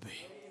called you to be.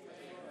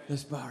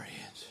 Let's bow our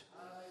heads.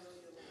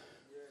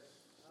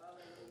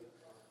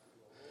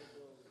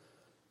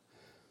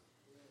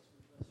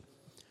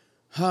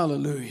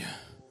 Hallelujah.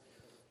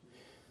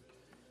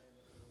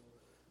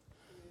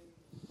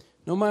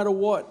 No matter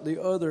what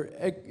the other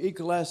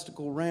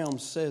ecclesiastical realm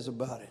says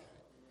about it,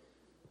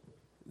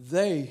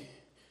 they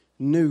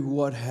knew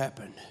what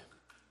happened.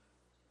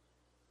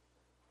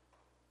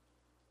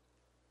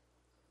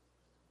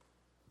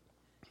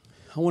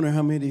 I wonder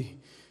how many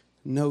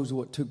knows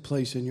what took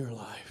place in your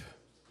life.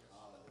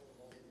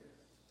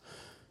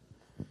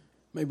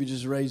 Maybe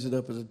just raise it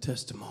up as a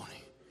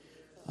testimony.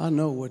 I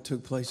know what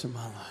took place in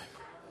my life.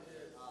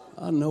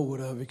 I know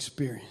what I've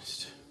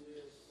experienced.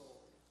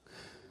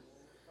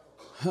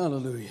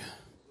 Hallelujah.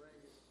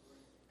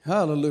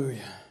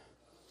 Hallelujah.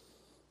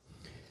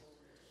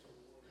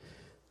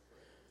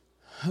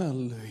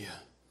 Hallelujah.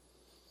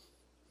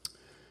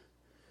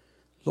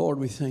 Lord,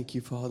 we thank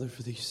you, Father,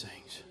 for these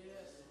things.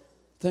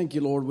 Thank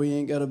you, Lord, we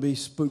ain't got to be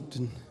spooked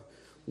and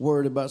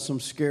worried about some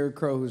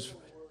scarecrows.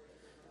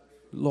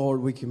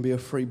 Lord, we can be a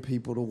free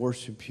people to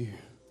worship you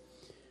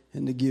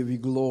and to give you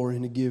glory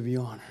and to give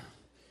you honor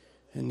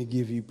and to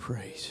give you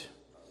praise.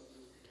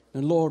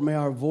 And Lord, may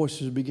our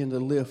voices begin to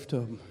lift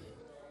up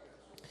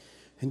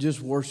and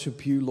just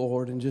worship you,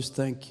 Lord, and just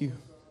thank you.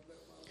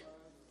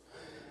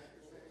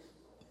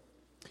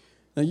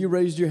 Now, you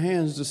raised your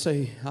hands to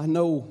say, I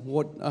know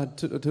what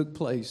took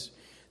place.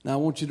 Now, I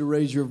want you to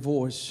raise your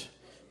voice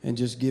and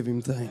just give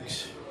him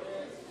thanks.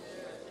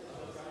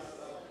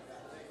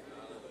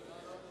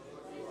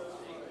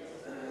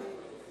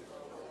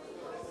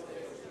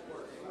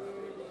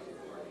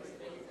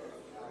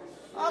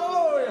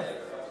 Hallelujah.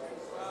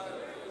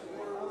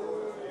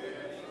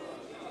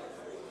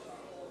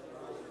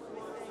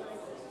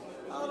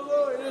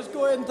 Hallelujah. Just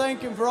go ahead and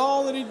thank him for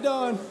all that he's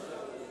done.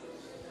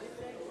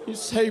 You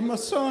saved my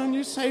son.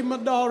 You saved my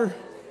daughter.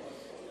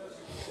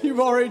 You've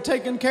already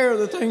taken care of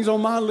the things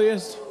on my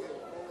list.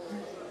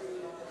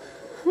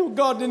 Oh,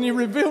 God, didn't he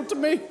reveal to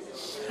me?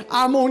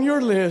 I'm on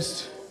your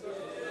list.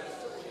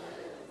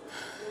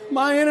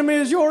 My enemy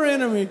is your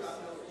enemy.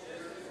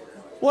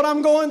 What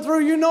I'm going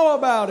through, you know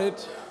about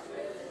it.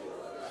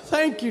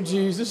 Thank you,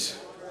 Jesus.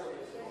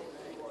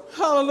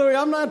 Hallelujah.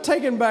 I'm not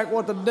taking back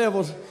what the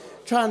devil's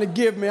trying to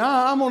give me.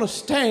 I'm going to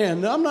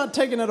stand. I'm not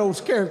taking that old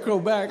scarecrow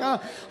back. I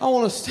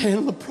want to stand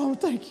on the throne.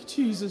 Thank you,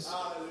 Jesus.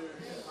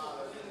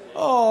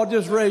 Oh,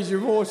 just raise your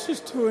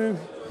voices to him.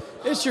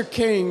 It's your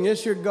King.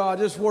 It's your God.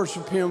 Just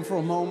worship him for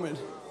a moment.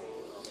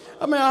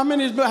 I mean, how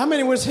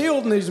many was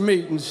healed in these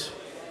meetings?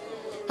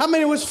 How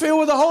many was filled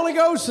with the Holy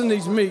Ghost in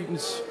these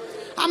meetings?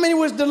 How many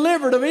was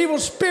delivered of evil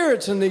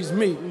spirits in these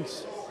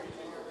meetings?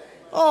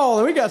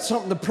 Oh, we got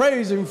something to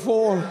praise him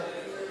for.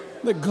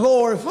 To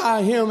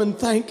glorify him and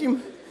thank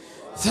him.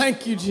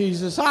 Thank you,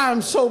 Jesus. I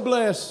am so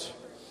blessed.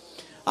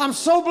 I'm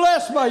so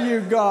blessed by you,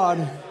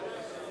 God.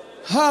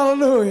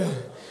 Hallelujah.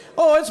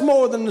 Oh, it's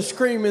more than the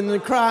screaming, the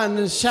crying,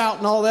 the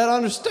shouting, all that. I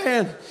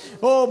understand.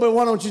 Oh, but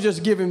why don't you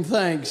just give him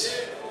thanks?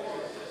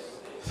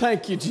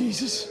 Thank you,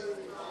 Jesus.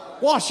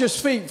 Wash his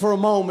feet for a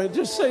moment.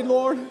 Just say,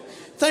 Lord,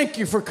 thank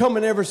you for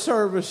coming every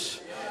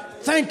service.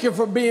 Thank you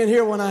for being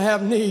here when I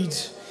have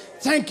needs.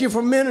 Thank you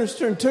for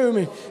ministering to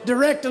me,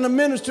 directing a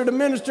minister to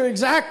minister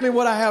exactly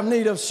what I have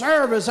need of,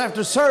 service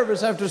after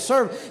service after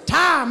service,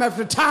 time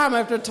after time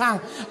after time.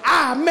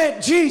 I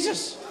met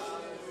Jesus.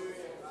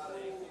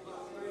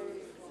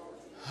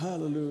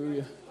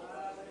 Hallelujah.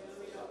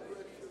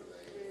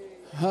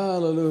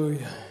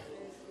 Hallelujah.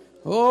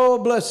 Oh,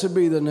 blessed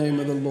be the name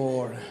of the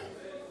Lord.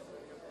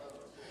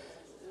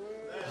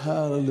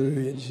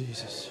 Hallelujah,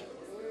 Jesus.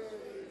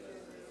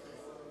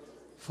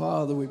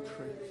 Father, we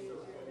pray.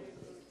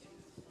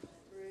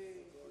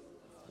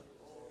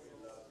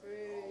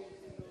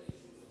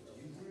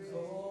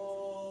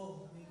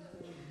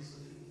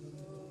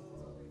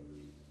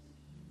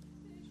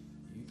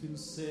 You can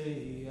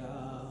say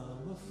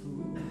I'm a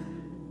fool.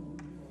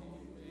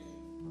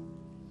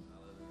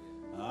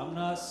 I'm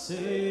not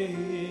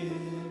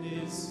saying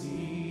it's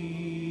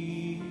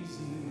easy.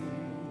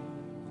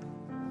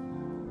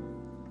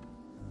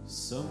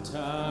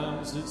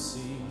 Sometimes it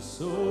seems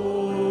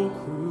so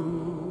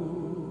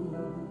cruel.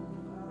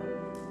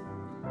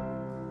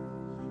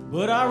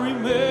 But I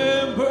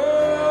remember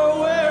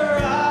where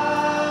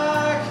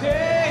I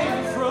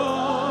came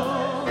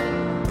from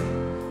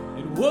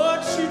and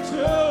what you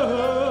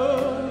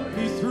took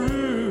me through.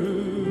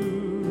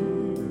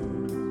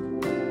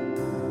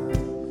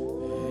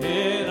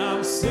 And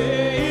I'm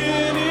saying